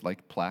source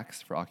like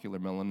plaques for ocular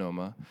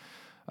melanoma.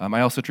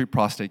 I also treat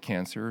prostate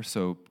cancer,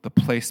 so the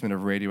placement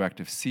of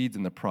radioactive seeds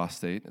in the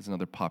prostate is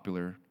another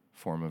popular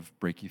form of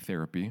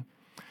brachytherapy.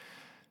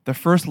 The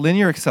first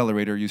linear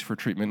accelerator used for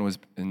treatment was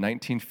in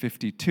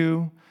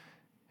 1952,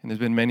 and there's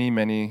been many,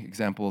 many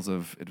examples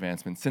of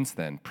advancement since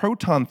then.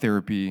 Proton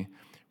therapy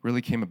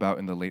really came about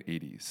in the late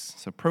 80s.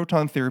 So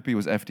proton therapy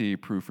was FDA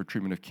approved for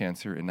treatment of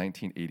cancer in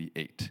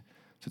 1988, so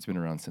it's been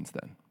around since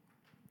then.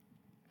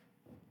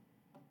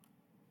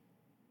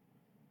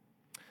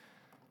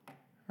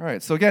 All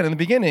right, so again, in the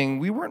beginning,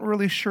 we weren't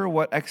really sure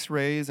what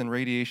X-rays and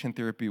radiation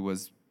therapy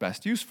was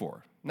best used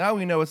for. Now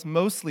we know it's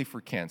mostly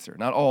for cancer.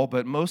 Not all,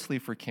 but mostly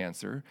for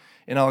cancer.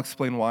 And I'll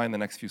explain why in the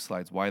next few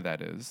slides, why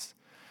that is.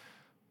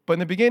 But in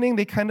the beginning,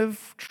 they kind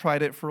of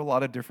tried it for a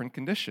lot of different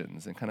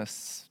conditions and kind of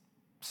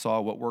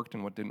saw what worked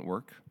and what didn't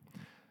work.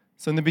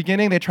 So in the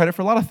beginning, they tried it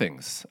for a lot of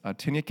things.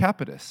 Tinea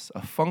capitis,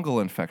 a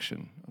fungal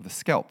infection of the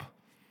scalp.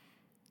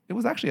 It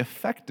was actually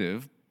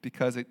effective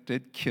because it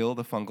did kill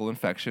the fungal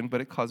infection,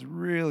 but it caused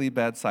really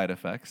bad side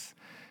effects.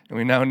 And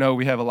we now know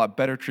we have a lot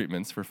better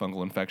treatments for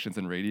fungal infections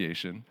and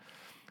radiation.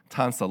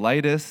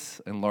 Tonsillitis,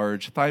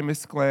 enlarged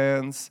thymus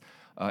glands,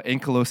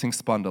 ankylosing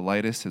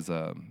spondylitis is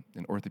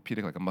an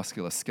orthopedic, like a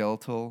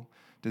musculoskeletal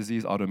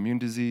disease, autoimmune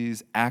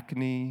disease,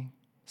 acne,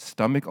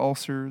 stomach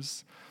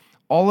ulcers.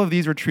 All of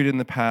these were treated in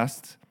the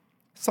past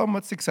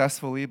somewhat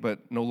successfully,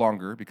 but no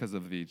longer because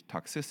of the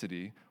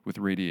toxicity with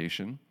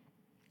radiation.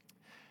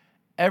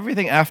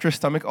 Everything after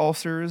stomach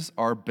ulcers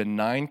are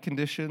benign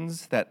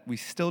conditions that we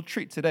still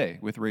treat today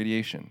with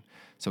radiation.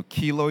 So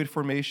keloid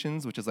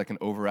formations, which is like an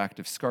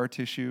overactive scar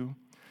tissue.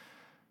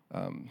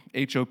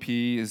 HOP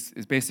is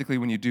basically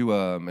when you do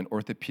an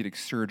orthopedic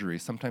surgery,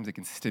 sometimes it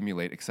can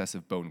stimulate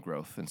excessive bone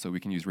growth, and so we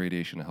can use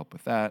radiation to help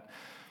with that.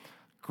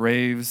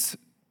 Graves,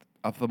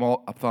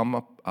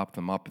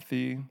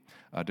 ophthalmopathy,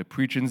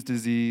 Dupuytren's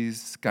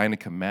disease,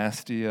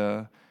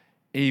 gynecomastia,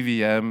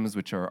 AVMs,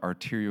 which are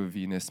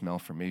arteriovenous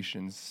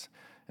malformations,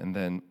 and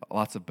then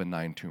lots of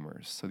benign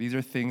tumors. So these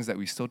are things that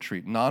we still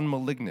treat,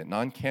 non-malignant,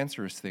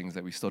 non-cancerous things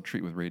that we still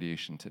treat with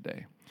radiation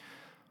today.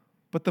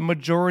 But the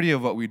majority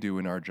of what we do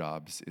in our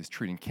jobs is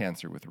treating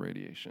cancer with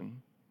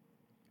radiation.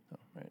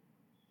 Right?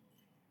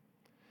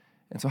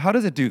 And so how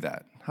does it do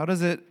that? How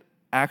does it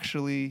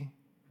actually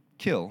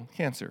kill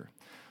cancer?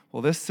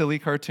 Well, this silly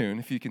cartoon,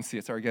 if you can see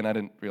it, sorry, again, I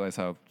didn't realize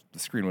how the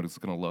screen was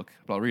going to look,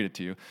 but I'll read it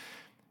to you.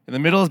 In the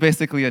middle is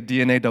basically a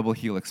DNA double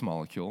helix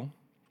molecule.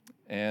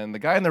 And the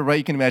guy on the right,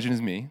 you can imagine,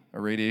 is me,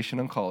 a radiation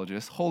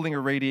oncologist, holding a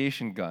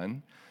radiation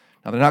gun.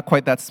 Now, they're not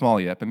quite that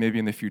small yet, but maybe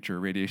in the future,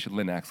 radiation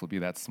Linacs will be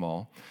that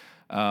small.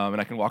 And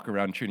I can walk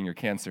around treating your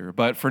cancer.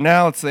 But for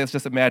now, let's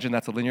just imagine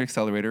that's a linear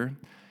accelerator.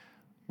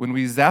 When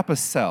we zap a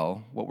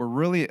cell, what we're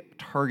really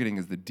targeting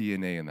is the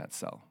DNA in that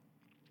cell.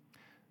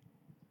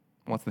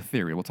 What's the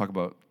theory? We'll talk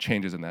about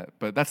changes in that.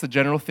 But that's the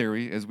general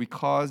theory, is we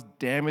cause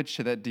damage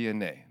to that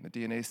DNA. The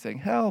DNA is saying,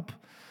 help.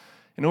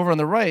 And over on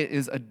the right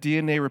is a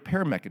DNA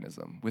repair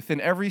mechanism. Within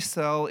every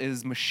cell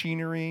is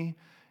machinery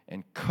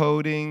and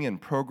coding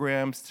and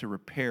programs to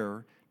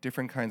repair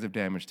different kinds of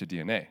damage to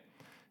DNA.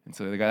 And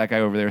so that guy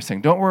over there is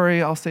saying, don't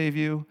worry, I'll save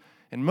you.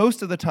 And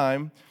most of the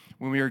time,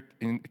 when we are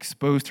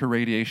exposed to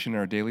radiation in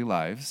our daily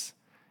lives,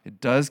 it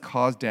does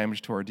cause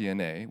damage to our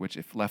DNA, which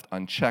if left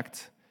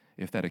unchecked,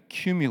 if that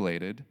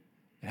accumulated,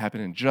 it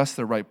happened in just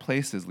the right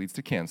places, leads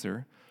to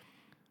cancer.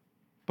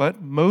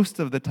 But most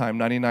of the time,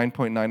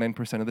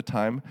 99.99% of the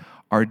time,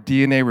 our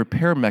DNA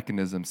repair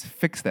mechanisms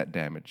fix that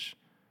damage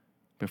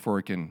before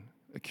it can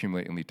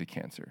accumulate and lead to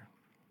cancer.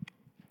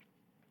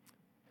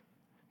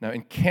 Now,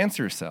 in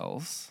cancer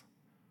cells,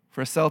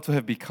 for a cell to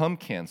have become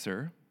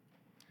cancer,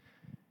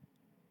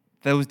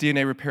 those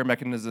DNA repair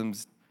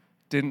mechanisms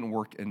didn't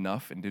work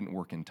enough and didn't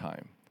work in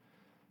time.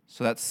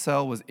 So that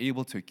cell was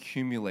able to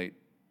accumulate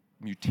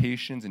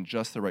mutations in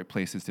just the right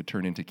places to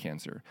turn into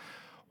cancer.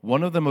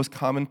 One of the most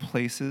common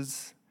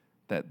places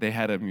that they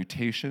had a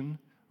mutation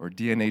or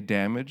DNA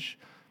damage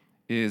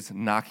is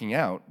knocking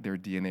out their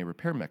DNA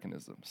repair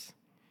mechanisms.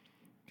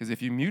 Because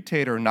if you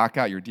mutate or knock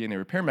out your DNA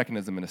repair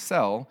mechanism in a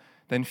cell,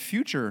 then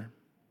future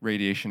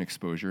radiation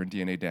exposure and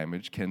DNA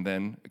damage can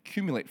then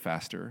accumulate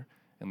faster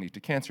and lead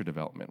to cancer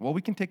development. Well,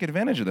 we can take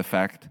advantage of the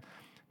fact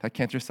that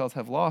cancer cells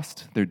have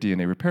lost their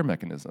DNA repair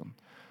mechanism.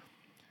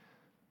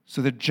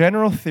 So the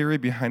general theory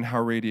behind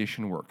how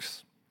radiation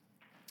works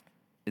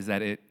is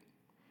that a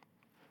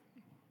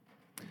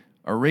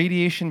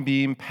radiation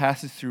beam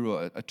passes through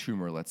a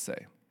tumor, let's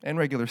say, and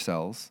regular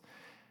cells.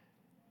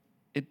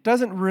 It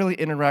doesn't really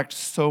interact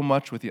so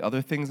much with the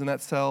other things in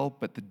that cell,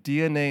 but the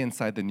DNA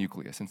inside the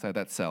nucleus, inside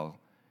that cell,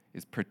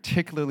 is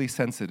particularly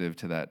sensitive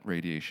to that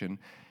radiation,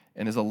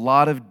 and there's a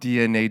lot of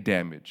DNA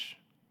damage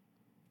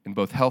in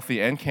both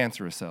healthy and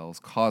cancerous cells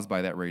caused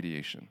by that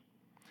radiation.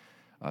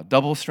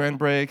 Double-strand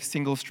breaks,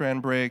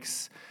 single-strand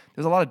breaks.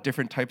 There's a lot of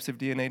different types of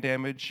DNA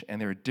damage,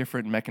 and there are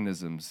different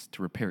mechanisms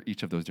to repair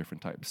each of those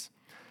different types.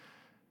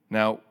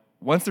 Now,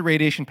 once the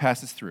radiation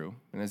passes through,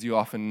 and as you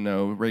often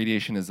know,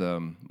 radiation is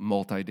a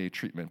multi-day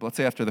treatment. But let's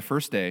say after the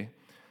first day,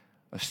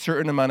 a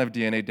certain amount of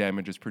DNA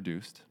damage is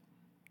produced.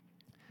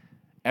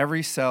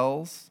 Every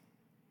cell's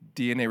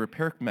DNA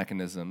repair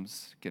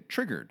mechanisms get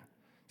triggered,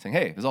 saying,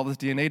 hey, there's all this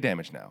DNA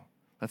damage now.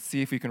 Let's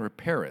see if we can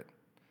repair it.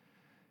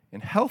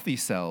 In healthy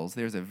cells,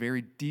 there's a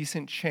very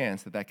decent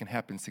chance that that can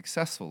happen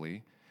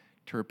successfully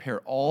to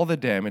repair all the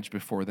damage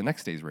before the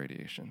next day's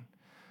radiation.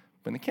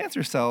 But in the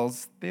cancer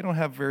cells, they don't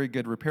have very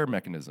good repair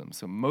mechanisms,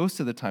 so most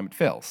of the time it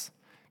fails.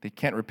 They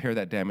can't repair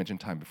that damage in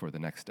time before the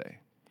next day.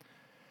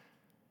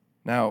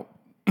 Now,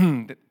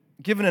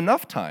 given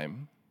enough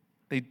time,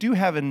 they do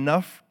have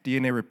enough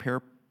DNA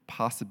repair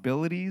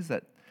possibilities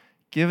that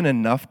given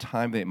enough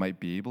time they might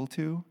be able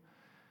to,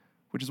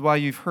 which is why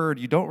you've heard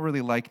you don't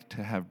really like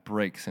to have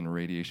breaks in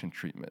radiation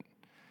treatment.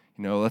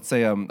 You know, let's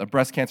say a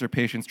breast cancer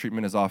patient's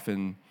treatment is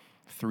often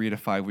 3 to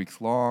 5 weeks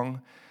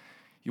long.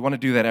 You want to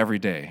do that every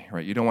day,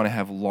 right? You don't want to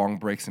have long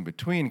breaks in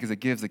between because it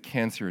gives the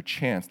cancer a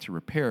chance to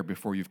repair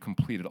before you've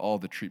completed all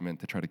the treatment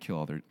to try to kill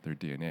all their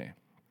DNA.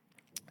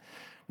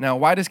 Now,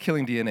 why does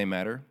killing DNA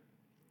matter?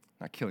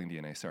 Not killing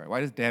DNA, sorry. Why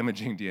does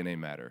damaging DNA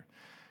matter?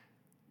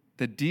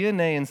 The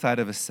DNA inside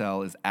of a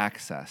cell is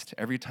accessed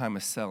every time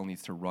a cell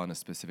needs to run a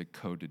specific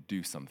code to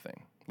do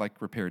something,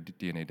 like repair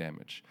DNA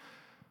damage.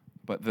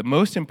 But the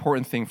most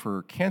important thing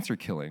for cancer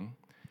killing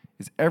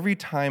is every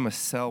time a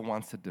cell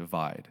wants to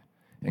divide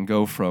and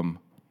go from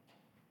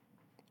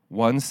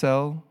 1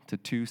 cell to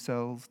 2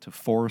 cells to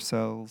 4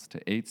 cells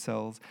to 8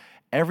 cells,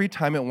 every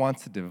time it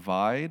wants to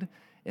divide,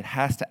 it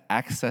has to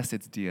access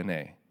its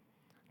DNA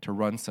to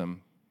run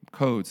some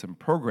code, some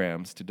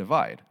programs to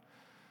divide.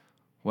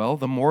 Well,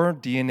 the more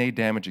DNA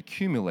damage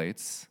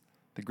accumulates,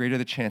 the greater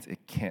the chance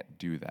it can't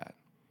do that.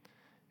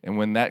 And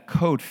when that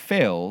code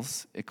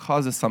fails, it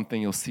causes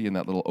something you'll see in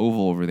that little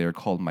oval over there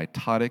called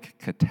mitotic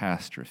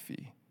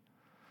catastrophe.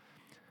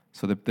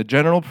 So the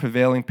general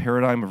prevailing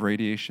paradigm of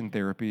radiation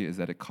therapy is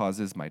that it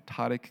causes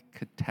mitotic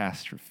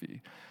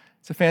catastrophe.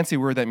 It's a fancy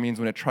word that means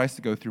when it tries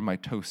to go through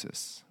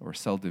mitosis or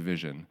cell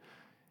division,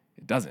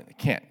 it doesn't, it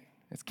can't.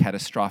 It's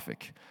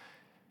catastrophic.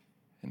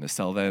 And the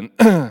cell then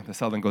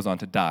goes on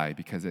to die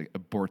because it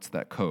aborts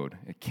that code.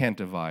 It can't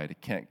divide,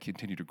 it can't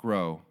continue to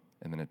grow,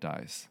 and then it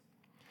dies.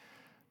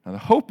 Now the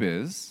hope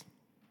is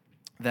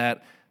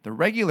that the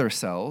regular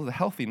cells, the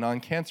healthy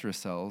non-cancerous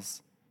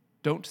cells,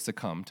 don't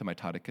succumb to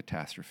mitotic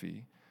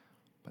catastrophe,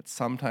 but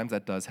sometimes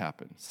that does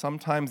happen.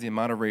 Sometimes the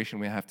amount of radiation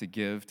we have to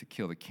give to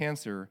kill the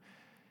cancer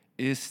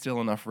is still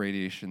enough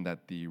radiation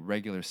that the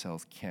regular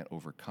cells can't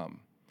overcome.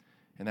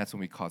 And that's when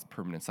we cause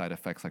permanent side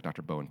effects like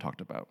Dr. Bowen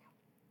talked about.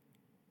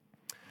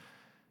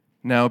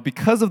 Now,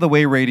 because of the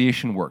way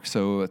radiation works,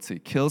 so let's say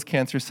it kills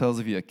cancer cells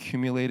via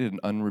accumulated and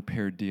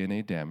unrepaired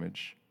DNA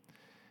damage,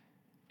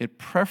 it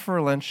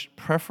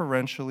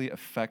preferentially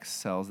affects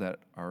cells that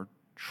are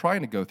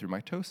trying to go through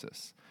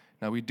mitosis.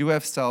 Now, we do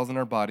have cells in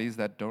our bodies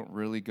that don't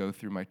really go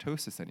through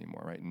mitosis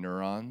anymore, right?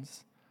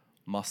 Neurons,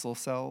 muscle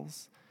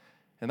cells.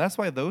 And that's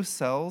why those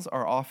cells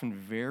are often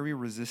very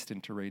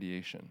resistant to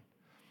radiation.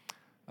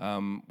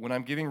 When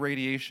I'm giving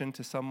radiation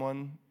to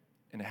someone,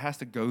 and it has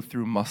to go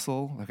through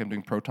muscle, like I'm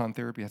doing proton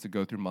therapy, it has to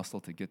go through muscle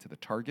to get to the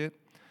target.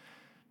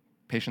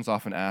 Patients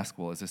often ask,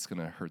 well, is this going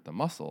to hurt the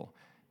muscle?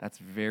 That's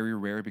very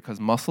rare because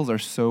muscles are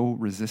so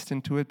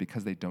resistant to it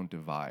because they don't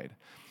divide.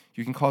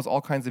 You can cause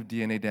all kinds of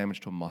DNA damage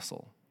to a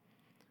muscle,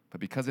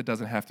 but because it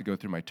doesn't have to go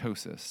through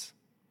mitosis,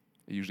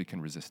 it usually can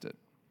resist it.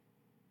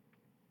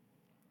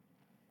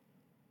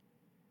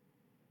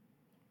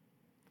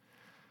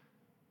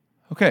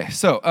 Okay,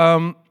 so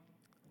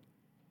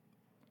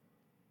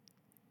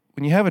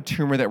when you have a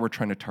tumor that we're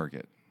trying to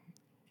target,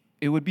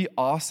 it would be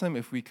awesome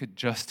if we could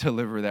just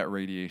deliver that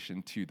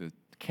radiation to the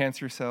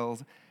cancer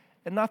cells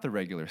and not the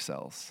regular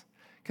cells.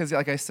 Because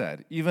like I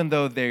said, even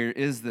though there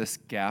is this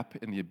gap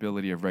in the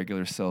ability of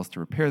regular cells to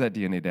repair that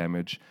DNA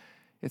damage,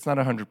 it's not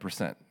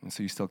 100%, and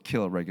so you still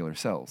kill regular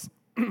cells.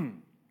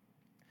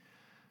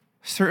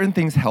 Certain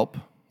things help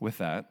with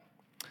that.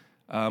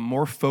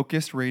 More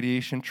focused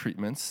radiation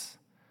treatments.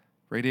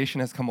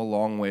 Radiation has come a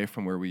long way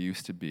from where we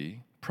used to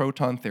be.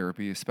 Proton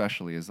therapy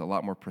especially is a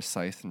lot more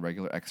precise than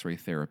regular X-ray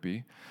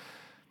therapy.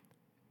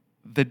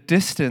 The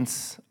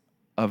distance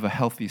of a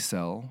healthy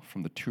cell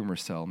from the tumor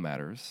cell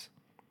matters.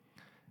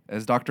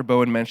 As Dr.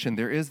 Bowen mentioned,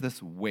 there is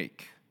this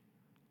wake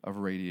of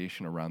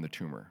radiation around the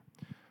tumor.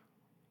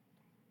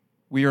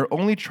 We are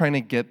only trying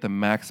to get the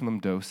maximum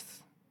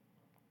dose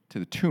to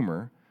the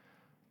tumor,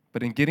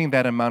 but in getting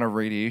that amount of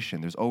radiation,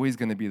 there's always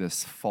going to be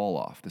this fall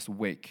off, this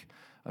wake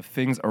of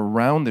things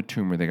around the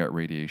tumor that got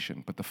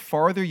radiation. But the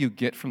farther you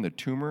get from the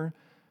tumor,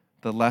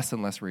 the less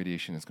and less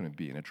radiation is going to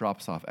be, and it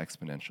drops off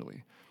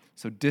exponentially.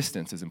 So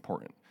distance is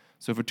important.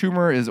 So if a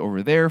tumor is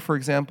over there, for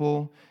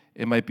example,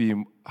 it might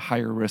be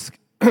higher risk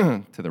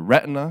to the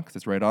retina, because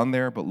it's right on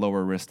there, but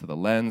lower risk to the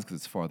lens, because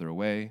it's farther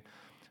away.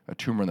 A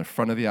tumor in the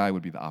front of the eye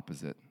would be the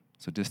opposite.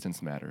 So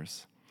distance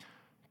matters.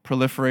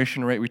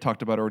 Proliferation rate, we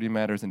talked about already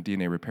matters, and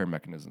DNA repair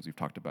mechanisms we've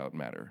talked about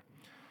matter.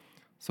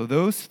 So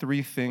those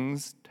three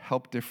things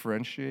help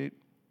differentiate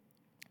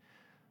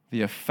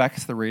the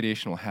effects the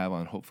radiation will have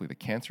on hopefully the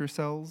cancer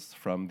cells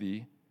from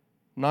the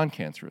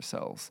non-cancerous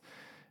cells.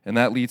 And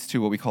that leads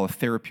to what we call a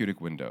therapeutic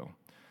window.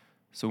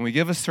 So when we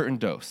give a certain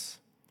dose,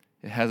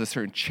 it has a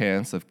certain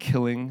chance of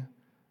killing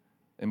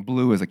in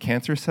blue as a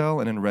cancer cell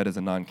and in red as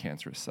a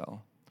non-cancerous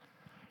cell.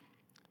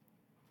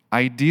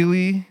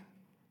 Ideally,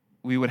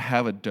 we would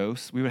have a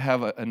dose, we would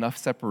have enough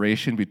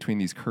separation between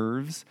these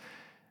curves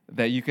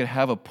that you could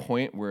have a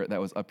point where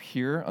that was up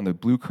here on the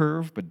blue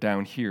curve, but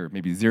down here,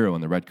 maybe 0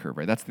 on the red curve,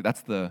 right?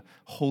 That's the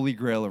holy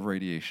grail of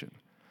radiation.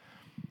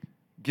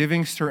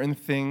 Giving certain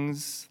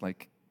things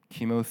like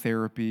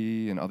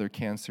chemotherapy and other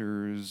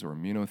cancers or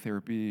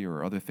immunotherapy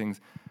or other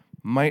things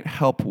might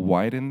help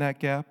widen that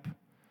gap.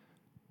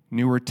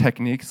 Newer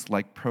techniques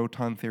like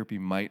proton therapy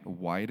might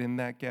widen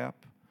that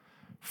gap.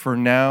 For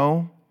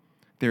now,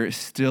 there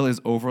still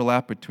is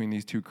overlap between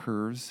these two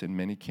curves in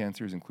many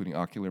cancers, including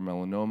ocular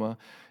melanoma,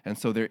 and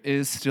so there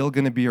is still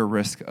going to be a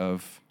risk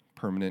of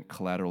permanent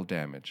collateral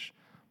damage.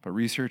 But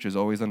research is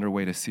always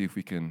underway to see if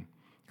we can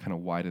kind of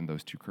widen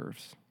those two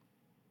curves.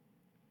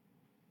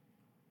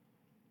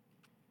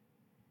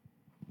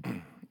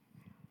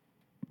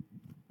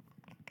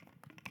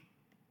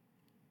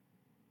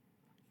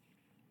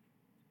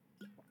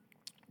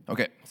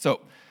 Okay, so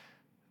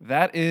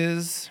that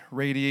is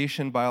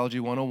Radiation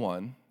Biology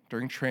 101.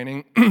 During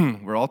training,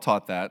 we're all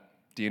taught that.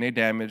 DNA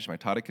damage,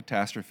 mitotic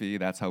catastrophe,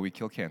 that's how we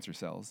kill cancer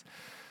cells.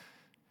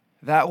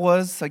 That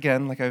was,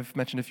 again, like I've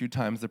mentioned a few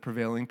times, the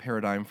prevailing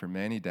paradigm for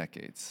many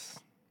decades.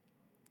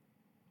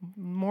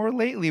 More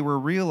lately, we're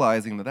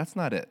realizing that that's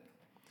not it.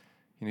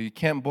 You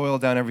can't boil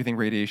down everything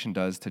radiation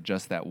does to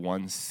just that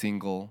one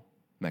single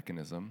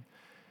mechanism.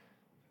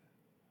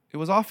 It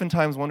was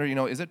oftentimes wondered,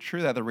 is it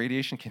true that the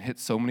radiation can hit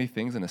so many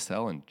things in a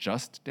cell and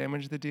just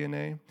damage the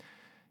DNA?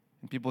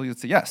 And people would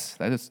say, yes,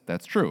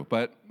 that's true.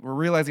 But we're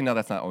realizing now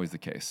that's not always the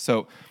case.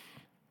 So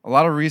a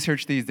lot of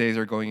research these days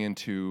are going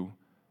into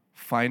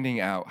finding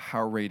out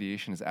how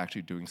radiation is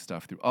actually doing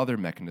stuff through other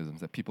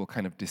mechanisms that people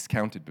kind of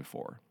discounted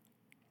before.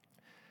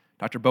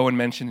 Dr. Bowen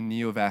mentioned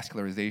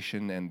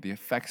neovascularization and the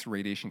effects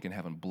radiation can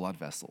have on blood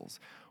vessels.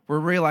 We're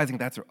realizing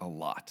that's a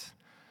lot.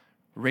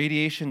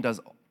 Radiation does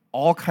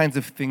all kinds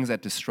of things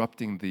at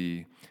disrupting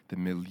the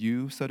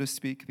milieu, so to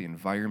speak, the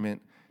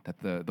environment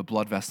that the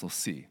blood vessels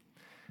see.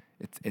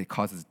 It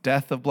causes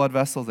death of blood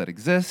vessels that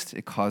exist.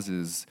 It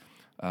causes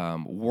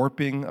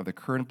warping of the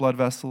current blood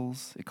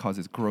vessels. It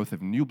causes growth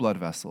of new blood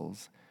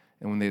vessels.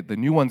 And when the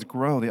new ones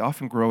grow, they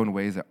often grow in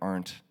ways that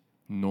aren't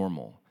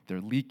normal.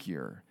 They're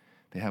leakier.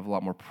 They have a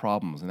lot more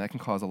problems, and that can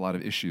cause a lot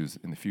of issues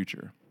in the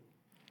future,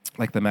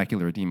 like the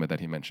macular edema that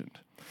he mentioned.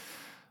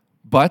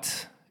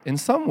 But in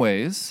some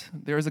ways,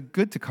 there is a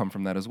good to come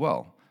from that as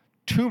well.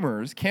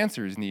 Tumors,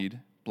 cancers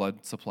need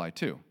blood supply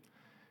too.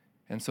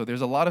 And so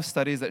there's a lot of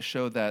studies that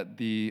show that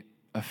the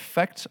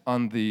effect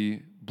on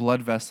the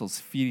blood vessels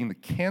feeding the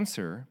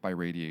cancer by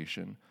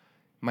radiation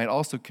might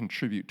also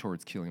contribute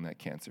towards killing that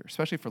cancer,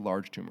 especially for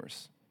large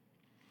tumors.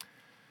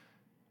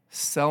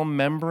 Cell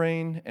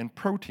membrane and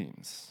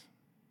proteins.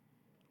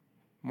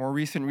 More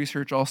recent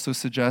research also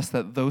suggests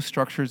that those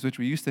structures which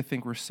we used to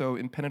think were so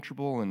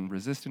impenetrable and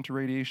resistant to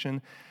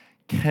radiation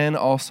can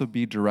also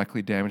be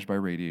directly damaged by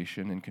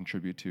radiation and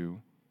contribute to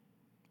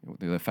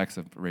the effects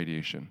of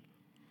radiation.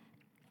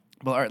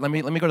 Well, all right, let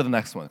me go to the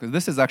next one, because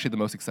this is actually the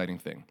most exciting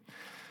thing.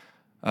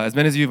 As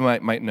many of you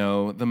might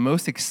know, the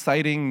most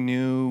exciting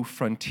new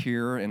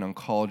frontier in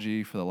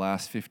oncology for the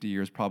last 50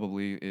 years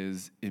probably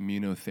is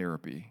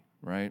immunotherapy,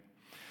 right?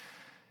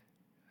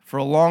 For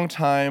a long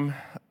time,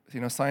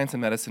 science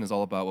and medicine is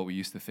all about what we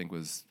used to think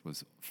was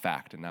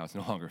fact, and now it's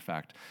no longer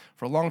fact.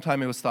 For a long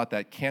time, it was thought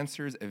that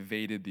cancers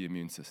evaded the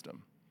immune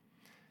system.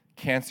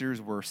 Cancers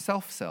were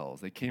self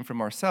cells. They came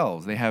from our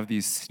cells. They have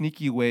these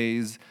sneaky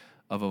ways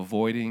of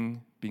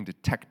avoiding being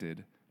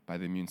detected by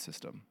the immune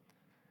system.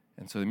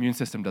 And so the immune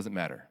system doesn't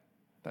matter.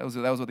 That was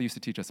what they used to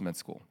teach us in med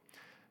school.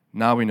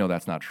 Now we know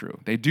that's not true.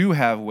 They do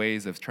have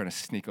ways of trying to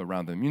sneak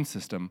around the immune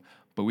system,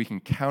 but we can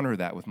counter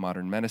that with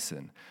modern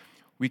medicine.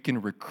 We can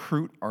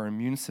recruit our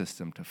immune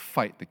system to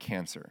fight the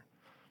cancer.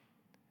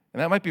 And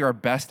that might be our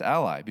best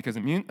ally, because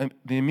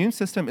the immune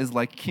system is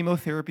like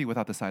chemotherapy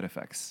without the side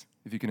effects,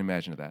 if you can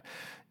imagine that.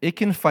 It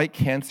can fight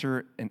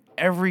cancer in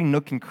every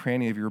nook and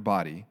cranny of your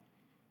body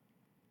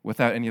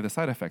without any of the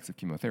side effects of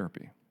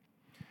chemotherapy.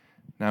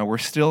 Now, we're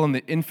still in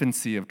the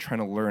infancy of trying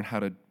to learn how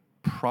to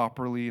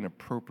properly and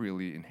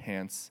appropriately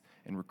enhance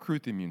and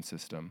recruit the immune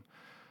system.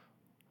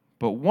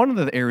 But one of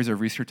the areas of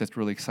research that's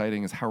really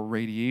exciting is how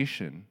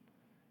radiation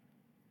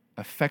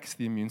affects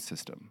the immune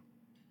system,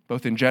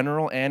 both in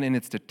general and in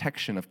its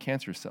detection of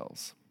cancer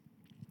cells.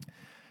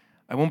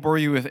 I won't bore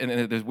you with, and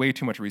there's way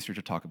too much research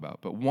to talk about,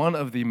 but one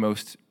of the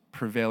most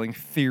prevailing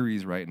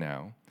theories right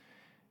now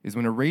is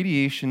when a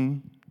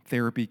radiation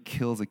therapy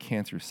kills a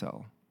cancer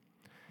cell,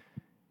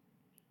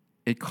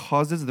 it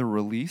causes the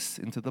release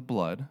into the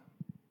blood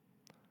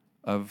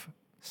of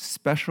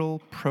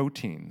special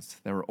proteins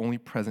that were only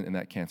present in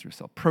that cancer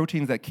cell,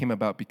 proteins that came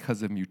about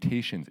because of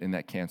mutations in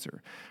that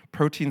cancer,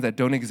 proteins that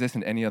don't exist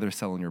in any other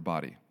cell in your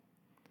body.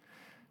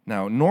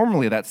 Now,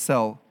 normally that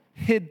cell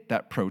hid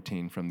that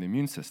protein from the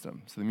immune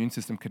system, so the immune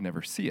system could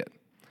never see it.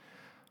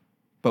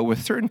 But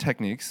with certain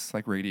techniques,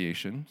 like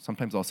radiation,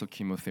 sometimes also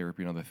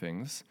chemotherapy and other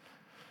things,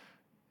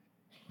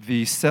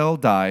 the cell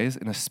dies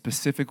in a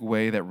specific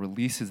way that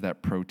releases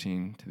that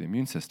protein to the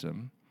immune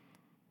system.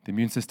 The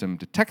immune system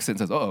detects it and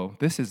says, "Uh-oh,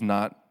 this is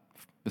not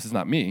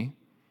me.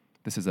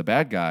 This is a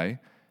bad guy."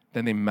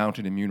 Then they mount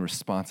an immune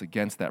response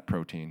against that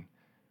protein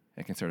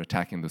and can start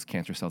attacking those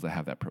cancer cells that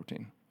have that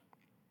protein.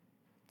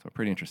 So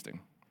pretty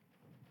interesting.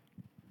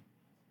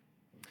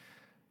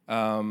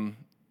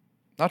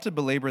 Not to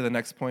belabor the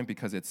next point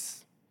because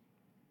it's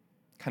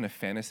kind of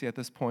fantasy at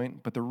this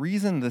point, but the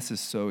reason this is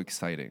so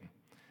exciting,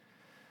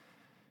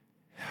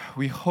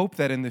 we hope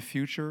that in the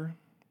future,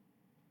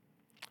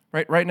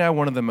 right now,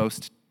 one of the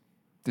most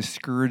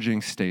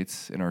discouraging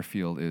states in our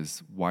field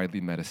is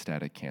widely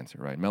metastatic cancer,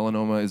 right?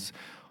 Melanoma is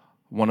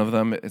one of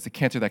them. It's a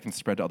cancer that can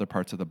spread to other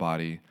parts of the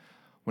body.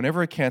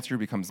 Whenever a cancer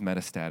becomes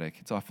metastatic,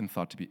 it's often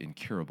thought to be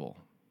incurable,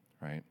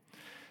 right?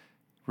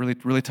 Really,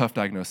 really tough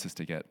diagnosis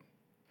to get.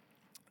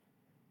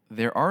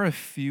 There are a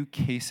few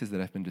cases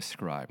that have been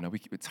described. Now,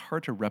 it's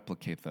hard to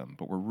replicate them,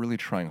 but we're really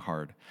trying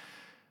hard,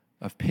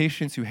 of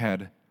patients who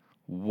had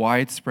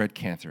widespread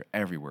cancer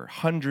everywhere,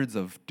 hundreds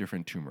of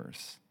different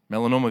tumors,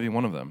 melanoma being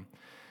one of them,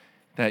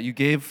 that you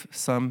gave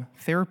some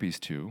therapies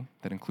to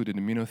that included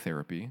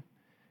immunotherapy.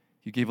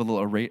 You gave a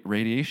little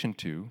radiation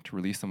to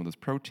release some of those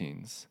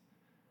proteins,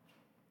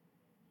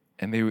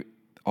 and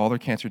all their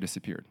cancer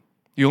disappeared.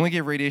 You only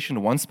gave radiation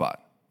to one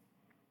spot,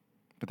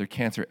 but their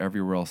cancer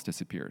everywhere else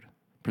disappeared,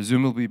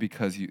 presumably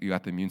because you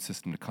got the immune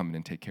system to come in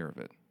and take care of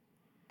it.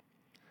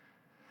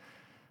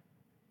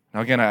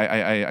 Now, again,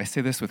 I say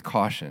this with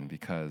caution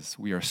because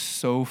we are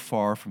so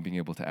far from being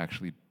able to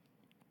actually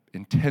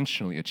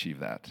intentionally achieve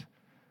that.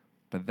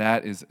 But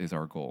that is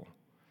our goal,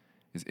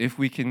 is if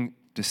we can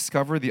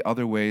discover the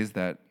other ways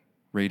that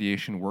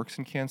radiation works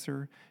in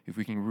cancer, if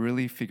we can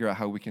really figure out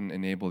how we can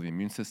enable the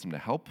immune system to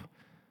help,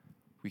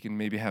 we can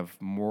maybe have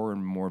more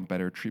and more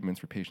better treatments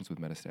for patients with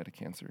metastatic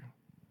cancer.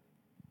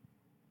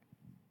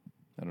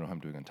 I don't know how I'm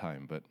doing on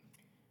time, but...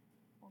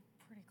 We're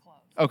pretty close.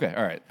 Okay,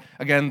 all right.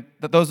 Again,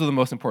 those are the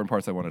most important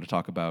parts I wanted to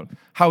talk about.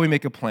 How we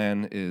make a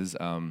plan is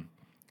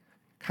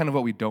kind of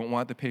what we don't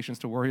want the patients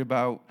to worry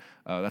about.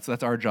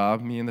 That's our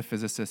job, me and the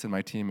physicists and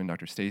my team and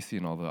Dr. Stacy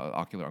and all the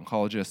ocular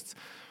oncologists.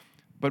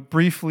 But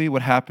briefly,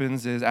 what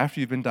happens is after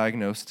you've been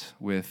diagnosed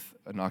with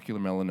an ocular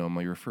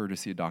melanoma, you're referred to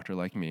see a doctor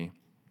like me.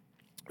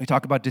 We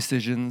talk about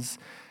decisions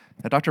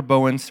that Dr.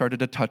 Bowen started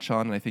to touch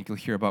on, and I think you'll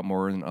hear about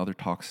more in other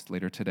talks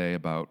later today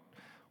about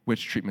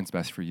which treatment's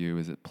best for you.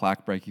 Is it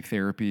plaque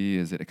brachytherapy?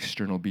 Is it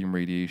external beam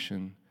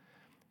radiation?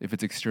 If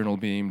it's external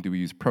beam, do we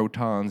use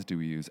protons? Do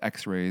we use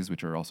X-rays,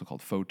 which are also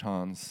called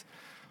photons?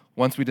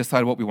 Once we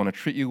decide what we want to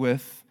treat you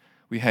with,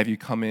 we have you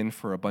come in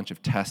for a bunch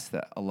of tests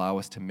that allow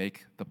us to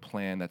make the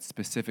plan that's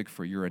specific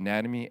for your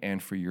anatomy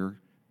and for your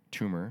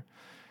tumor.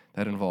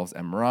 That involves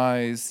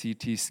MRIs,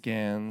 CT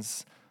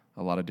scans,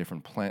 a lot of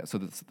different plans. So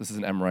this is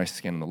an MRI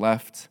scan on the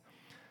left.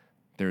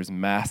 There's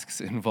masks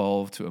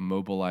involved to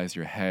immobilize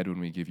your head when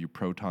we give you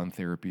proton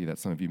therapy that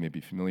some of you may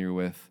be familiar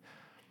with.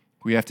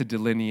 We have to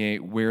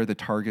delineate where the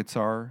targets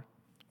are,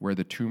 where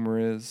the tumor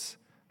is,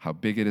 how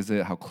big it is,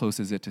 how close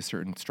is it to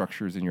certain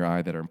structures in your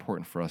eye that are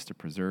important for us to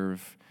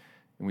preserve,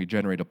 and we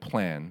generate a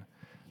plan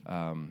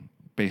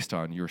based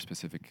on your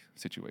specific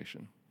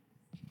situation.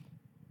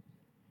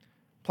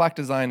 Plaque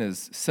design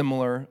is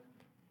similar.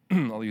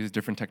 I'll use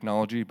different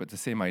technology, but the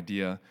same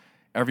idea.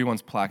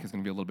 Everyone's plaque is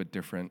going to be a little bit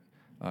different,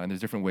 and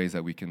there's different ways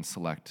that we can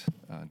select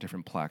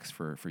different plaques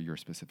for your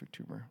specific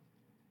tumor.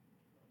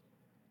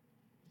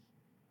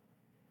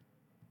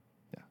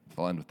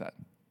 I'll end with that.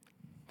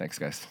 Thanks,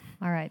 guys.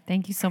 All right.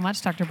 Thank you so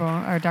much, Dr.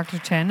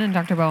 Chen and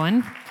Dr.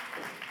 Bowen.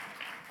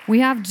 We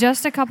have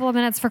just a couple of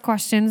minutes for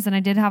questions, and I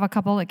did have a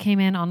couple that came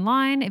in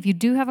online. If you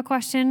do have a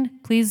question,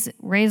 please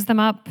raise them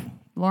up.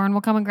 Lauren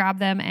will come and grab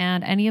them,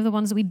 and any of the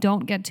ones that we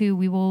don't get to,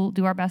 we will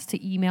do our best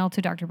to email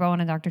to Dr. Bowen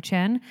and Dr.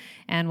 Chen,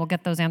 and we'll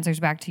get those answers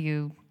back to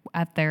you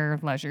at their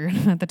leisure,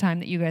 at the time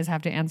that you guys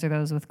have to answer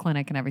those with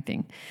clinic and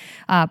everything.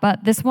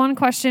 But this one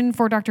question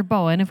for Dr.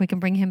 Bowen, if we can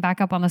bring him back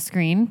up on the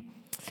screen.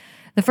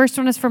 The first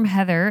one is from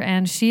Heather,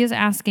 and she is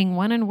asking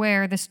when and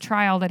where this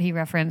trial that he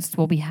referenced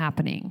will be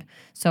happening.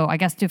 So I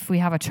guess if we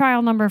have a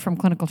trial number from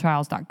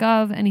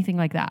clinicaltrials.gov, anything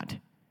like that.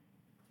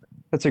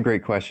 That's a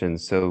great question.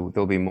 So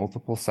there'll be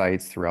multiple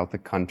sites throughout the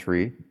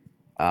country.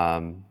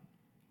 I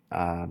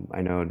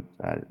know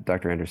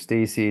Dr. Andrew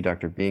Stacy,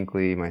 Dr.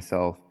 Binkley,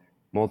 myself,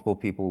 multiple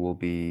people will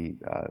be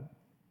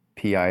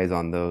PIs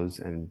on those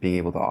and being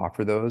able to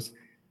offer those.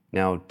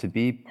 Now, to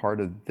be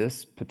part of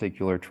this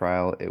particular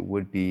trial, it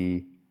would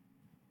be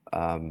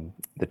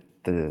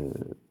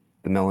the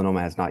melanoma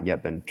has not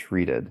yet been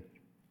treated.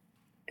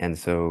 And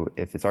so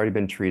if it's already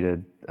been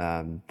treated,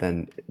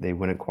 then they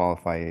wouldn't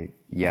qualify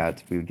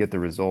yet. We would get the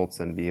results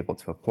and be able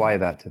to apply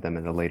that to them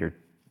at a later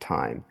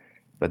time.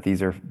 But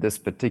this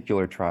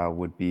particular trial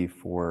would be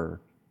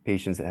for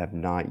patients that have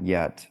not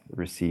yet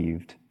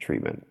received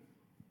treatment.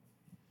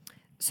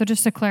 So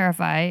just to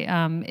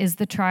clarify, is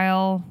the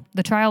trial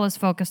is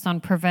focused on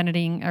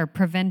preventing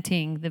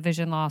the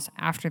vision loss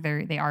after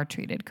they are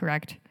treated,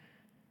 correct?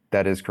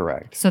 That is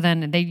correct. So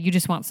then you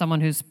just want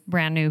someone who's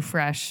brand new,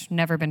 fresh,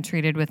 never been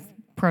treated with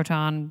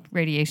proton,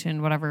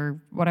 radiation,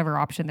 whatever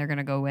option they're going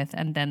to go with,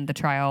 and then the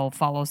trial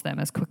follows them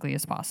as quickly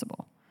as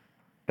possible.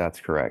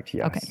 That's correct,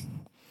 yes. Okay.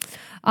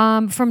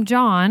 From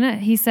John,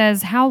 he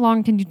says, how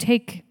long can you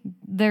take?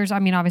 There's,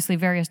 obviously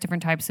various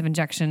different types of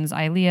injections,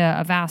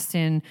 Eylea,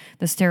 Avastin,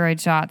 the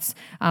steroid shots,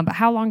 but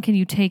how long can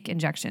you take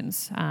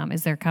injections?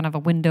 Is there kind of a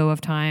window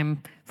of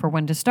time for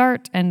when to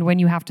start and when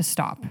you have to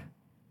stop?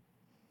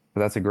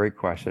 Well, that's a great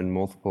question.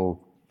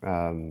 Multiple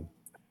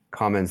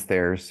comments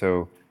there.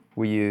 So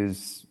we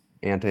use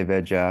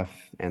anti-VEGF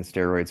and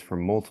steroids for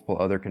multiple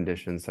other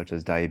conditions such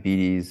as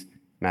diabetes,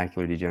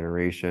 macular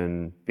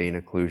degeneration,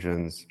 vein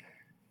occlusions,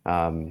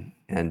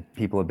 and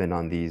people have been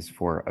on these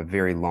for a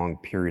very long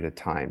period of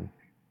time.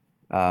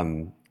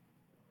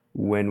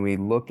 When we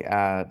look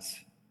at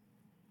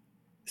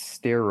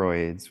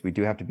steroids, we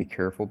do have to be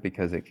careful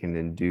because it can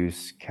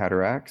induce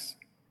cataracts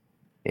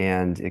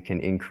and it can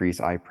increase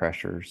eye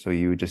pressure. So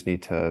you just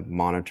need to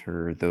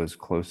monitor those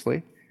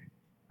closely.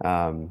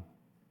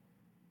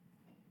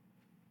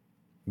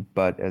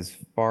 But as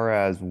far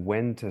as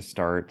when to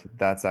start,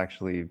 that's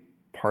actually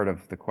part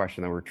of the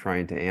question that we're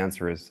trying to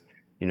answer is,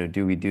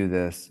 do we do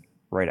this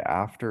right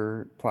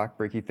after plaque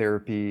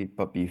brachytherapy,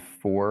 but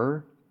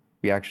before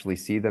we actually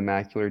see the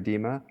macular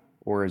edema?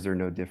 Or is there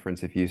no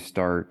difference if you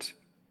start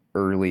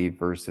early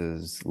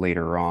versus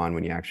later on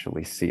when you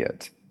actually see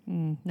it?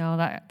 No,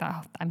 that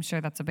I'm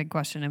sure that's a big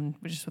question, and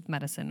just with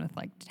medicine, with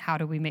how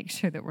do we make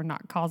sure that we're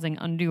not causing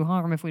undue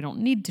harm if we don't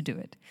need to do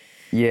it?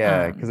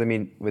 Yeah, because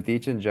with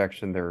each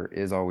injection there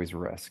is always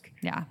risk.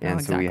 Yeah, and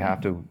so exactly. we have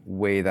to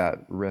weigh that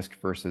risk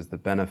versus the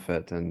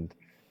benefit, and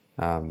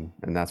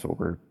that's what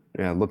we're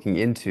looking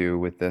into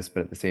with this.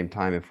 But at the same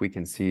time, if we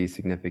can see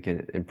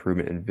significant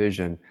improvement in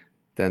vision,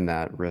 then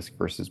that risk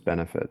versus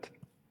benefit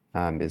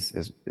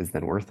is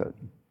then worth it.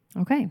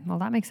 Okay, well,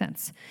 that makes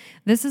sense.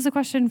 This is a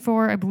question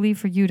I believe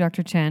for you,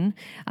 Dr. Chen.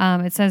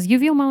 It says,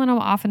 uveal melanoma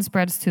often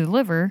spreads to the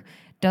liver.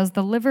 Does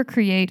the liver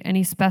create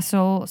any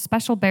special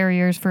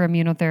barriers for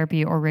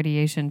immunotherapy or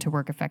radiation to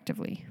work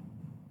effectively?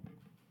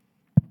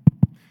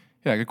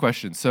 Yeah, good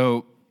question.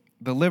 So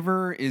the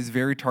liver is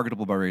very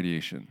targetable by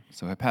radiation.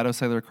 So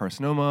hepatocellular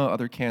carcinoma,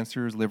 other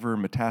cancers, liver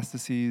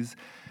metastases,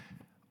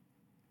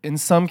 in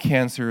some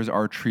cancers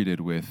are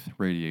treated with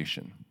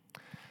radiation.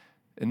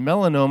 In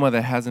melanoma,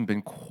 that hasn't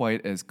been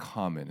quite as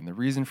common. And the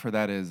reason for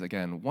that is,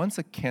 again, once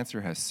a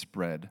cancer has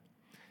spread,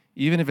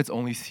 even if it's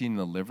only seen in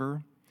the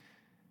liver,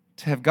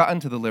 to have gotten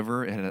to the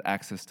liver, it had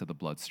access to the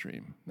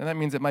bloodstream. And that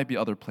means it might be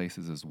other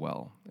places as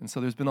well. And so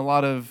there's been a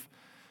lot of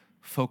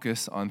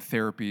focus on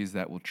therapies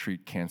that will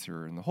treat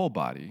cancer in the whole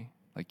body,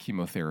 like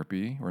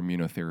chemotherapy or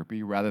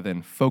immunotherapy, rather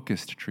than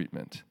focused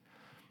treatment.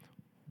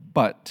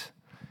 But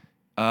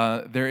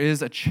there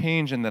is a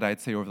change in that,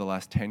 I'd say, over the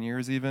last 10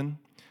 years even.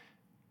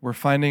 We're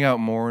finding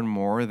out more and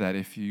more that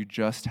if you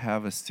just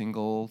have a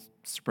single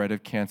spread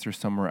of cancer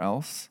somewhere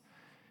else,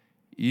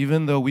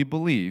 even though we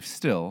believe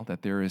still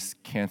that there is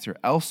cancer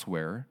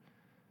elsewhere,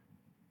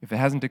 if it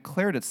hasn't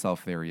declared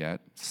itself there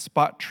yet,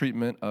 spot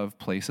treatment of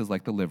places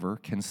like the liver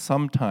can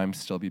sometimes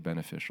still be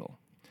beneficial.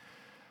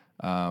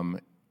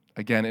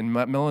 Again, in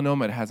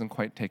melanoma, it hasn't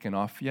quite taken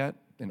off yet.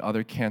 In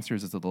other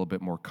cancers, it's a little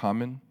bit more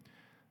common.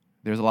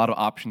 There's a lot of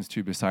options,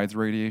 too, besides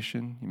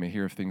radiation. You may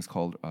hear of things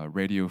called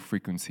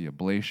radiofrequency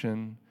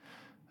ablation,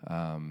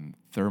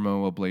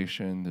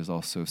 thermoablation. There's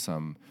also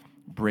some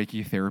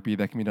brachytherapy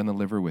that can be done in the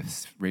liver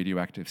with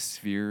radioactive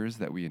spheres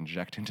that we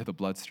inject into the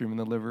bloodstream in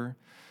the liver.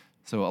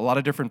 So a lot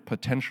of different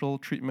potential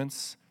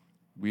treatments.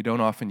 We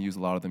don't often use a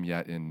lot of them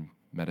yet in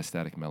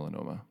metastatic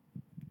melanoma.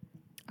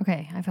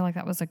 Okay, I feel like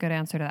that was a good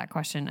answer to that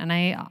question. And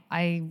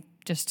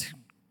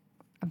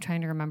I'm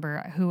trying to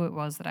remember who it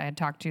was that I had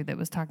talked to that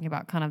was talking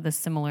about kind of this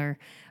similar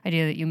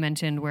idea that you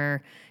mentioned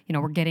where,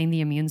 we're getting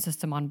the immune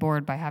system on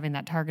board by having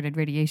that targeted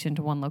radiation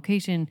to one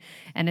location.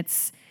 And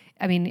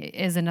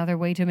is another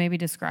way to maybe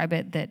describe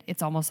it that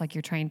it's almost like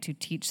you're trying to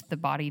teach the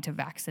body to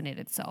vaccinate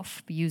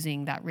itself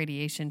using that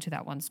radiation to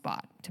that one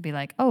spot to be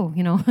like, oh,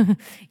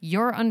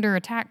 you're under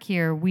attack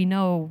here. We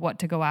know what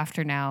to go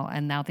after now.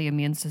 And now the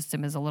immune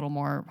system is a little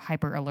more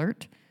hyper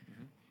alert.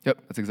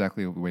 Yep, that's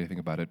exactly the way to think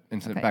about it.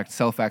 And in fact,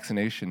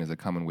 self-vaccination is a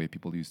common way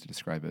people use to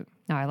describe it.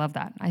 No, I love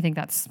that. I think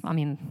that's,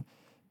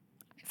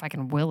 if I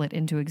can will it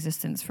into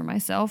existence for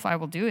myself, I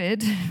will do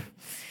it.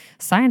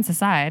 Science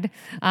aside.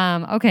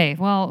 Okay,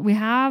 well, we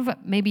have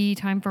maybe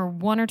time for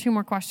one or two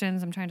more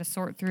questions. I'm trying to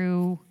sort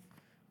through.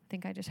 I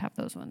think I just have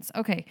those ones.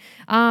 Okay.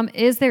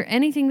 Is there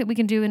anything that we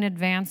can do in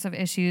advance of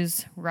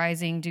issues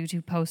rising due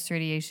to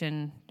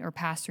post-radiation or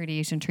past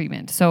radiation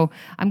treatment? So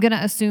I'm going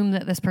to assume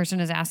that this person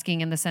is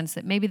asking in the sense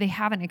that maybe they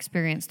haven't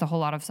experienced a whole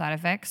lot of side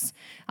effects.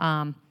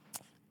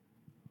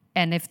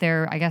 And if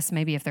they're, I guess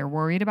maybe if they're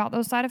worried about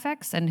those side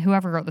effects, and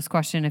whoever wrote this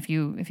question, if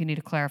you need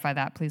to clarify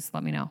that, please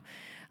let me know.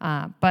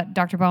 But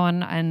Dr.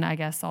 Bowen, and I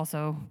guess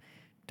also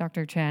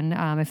Dr. Chen,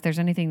 if there's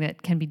anything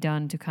that can be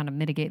done to kind of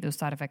mitigate those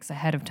side effects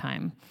ahead of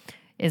time,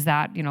 is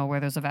that, where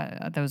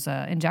those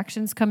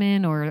injections come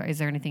in, or is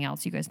there anything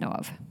else you guys know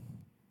of?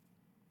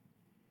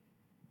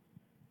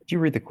 Could you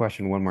read the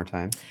question one more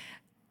time?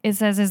 It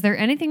says, is there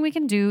anything we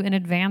can do in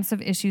advance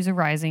of issues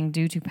arising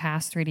due to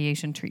past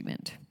radiation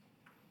treatment?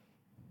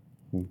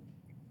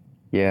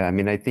 Yeah, I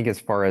mean, I think as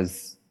far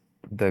as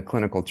the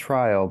clinical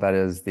trial, that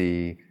is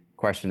the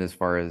question as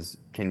far as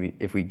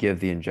if we give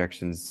the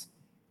injections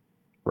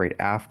right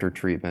after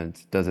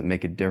treatment, does it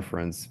make a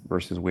difference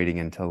versus waiting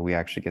until we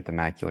actually get the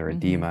macular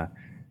edema?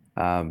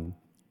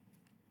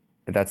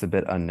 That's a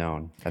bit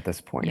unknown at this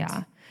point.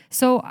 Yeah.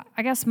 So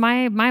I guess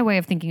my way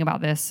of thinking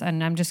about this,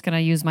 and I'm just going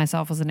to use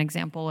myself as an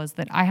example, is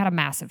that I had a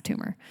massive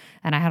tumor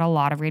and I had a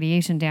lot of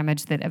radiation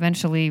damage that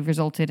eventually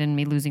resulted in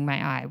me losing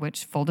my eye,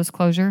 which, full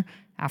disclosure,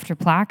 after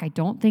plaque, I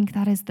don't think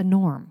that is the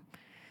norm.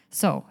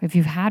 So if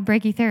you've had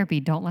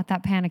brachytherapy, don't let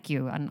that panic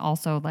you. And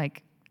also,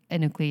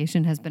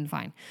 enucleation has been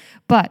fine.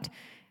 But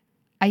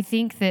I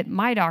think that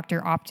my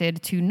doctor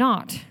opted to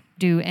not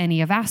do any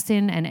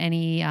Avastin and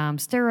any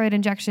steroid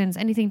injections,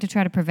 anything to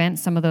try to prevent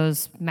some of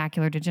those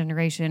macular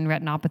degeneration,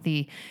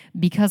 retinopathy,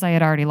 because I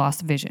had already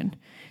lost vision.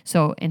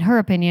 So in her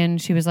opinion,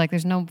 she was like,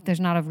 there's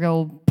not a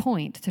real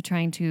point to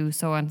trying to,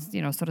 so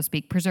to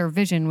speak, preserve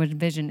vision when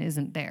vision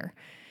isn't there.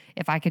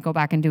 If I could go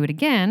back and do it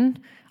again,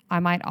 I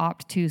might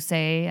opt to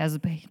say as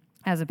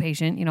a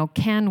patient,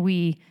 can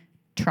we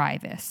try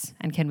this?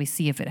 And can we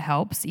see if it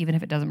helps? Even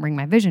if it doesn't bring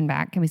my vision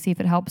back, can we see if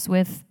it helps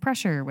with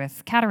pressure,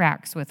 with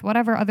cataracts, with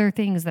whatever other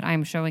things that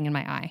I'm showing in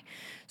my eye?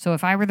 So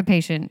if I were the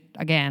patient,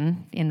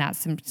 again, in that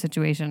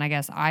situation, I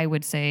guess I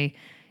would say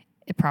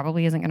it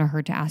probably isn't going to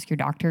hurt to ask your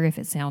doctor if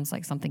it sounds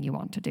like something you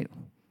want to do.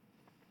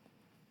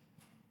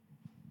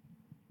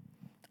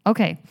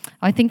 Okay,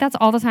 I think that's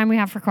all the time we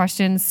have for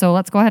questions. So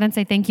let's go ahead and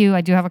say thank you. I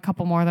do have a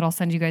couple more that I'll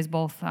send you guys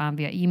both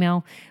via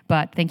email.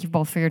 But thank you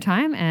both for your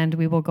time, and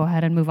we will go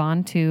ahead and move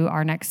on to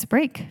our next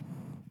break.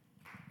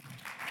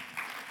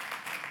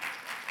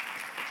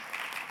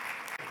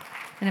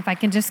 And if I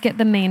can just get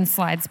the main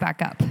slides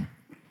back up.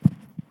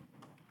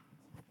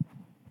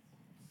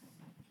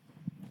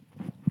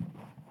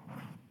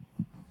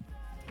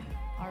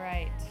 All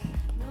right.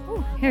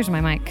 Ooh, here's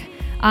my mic.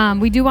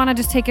 We do want to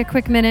just take a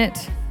quick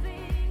minute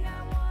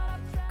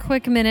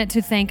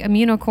to thank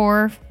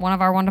Immunocore, one of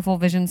our wonderful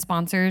vision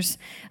sponsors.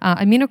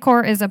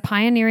 Immunocore is a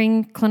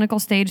pioneering clinical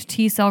stage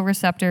T-cell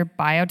receptor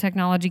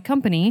biotechnology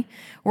company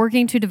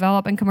working to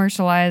develop and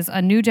commercialize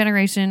a new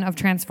generation of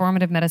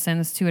transformative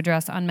medicines to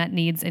address unmet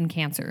needs in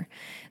cancer.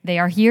 They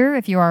are here.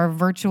 If you are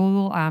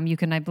virtual, you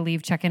can, I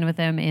believe, check in with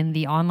them in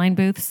the online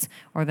booths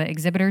or the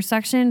exhibitors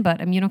section, but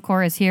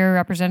Immunocore is here.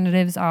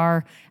 Representatives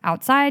are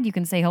outside. You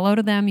can say hello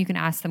to them. You can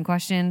ask them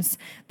questions.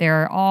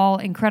 They're all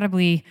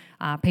incredibly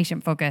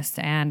patient-focused,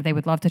 and they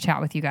would love to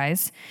chat with you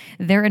guys.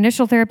 Their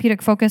initial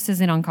therapeutic focus is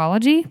in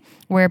oncology,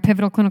 where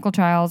pivotal clinical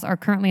trials are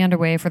currently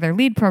underway for their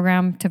lead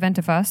program,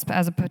 tebentafusp,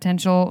 as a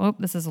potential,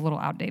 this is a little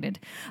outdated,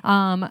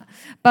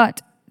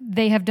 but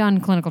they have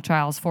done clinical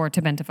trials for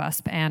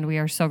tebentafusp, and we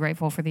are so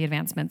grateful for the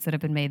advancements that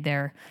have been made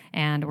there,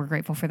 and we're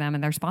grateful for them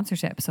and their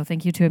sponsorship. So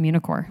thank you to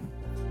Immunocore.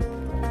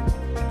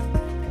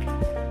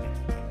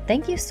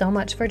 Thank you so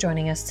much for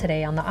joining us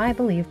today on the I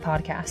Believe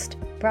podcast,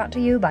 brought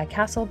to you by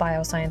Castle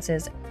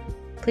Biosciences.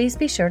 Please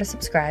be sure to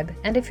subscribe,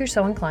 and if you're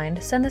so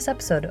inclined, send this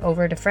episode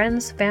over to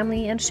friends,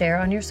 family, and share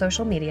on your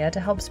social media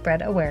to help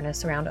spread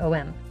awareness around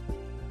OM.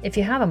 If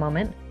you have a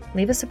moment,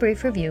 leave us a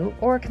brief review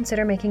or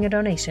consider making a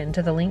donation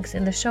to the links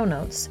in the show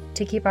notes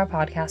to keep our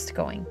podcast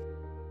going.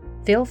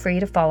 Feel free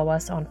to follow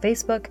us on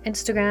Facebook,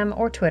 Instagram,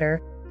 or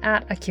Twitter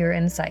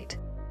 @AcureInsight.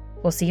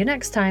 We'll see you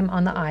next time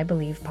on the I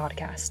Believe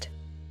podcast.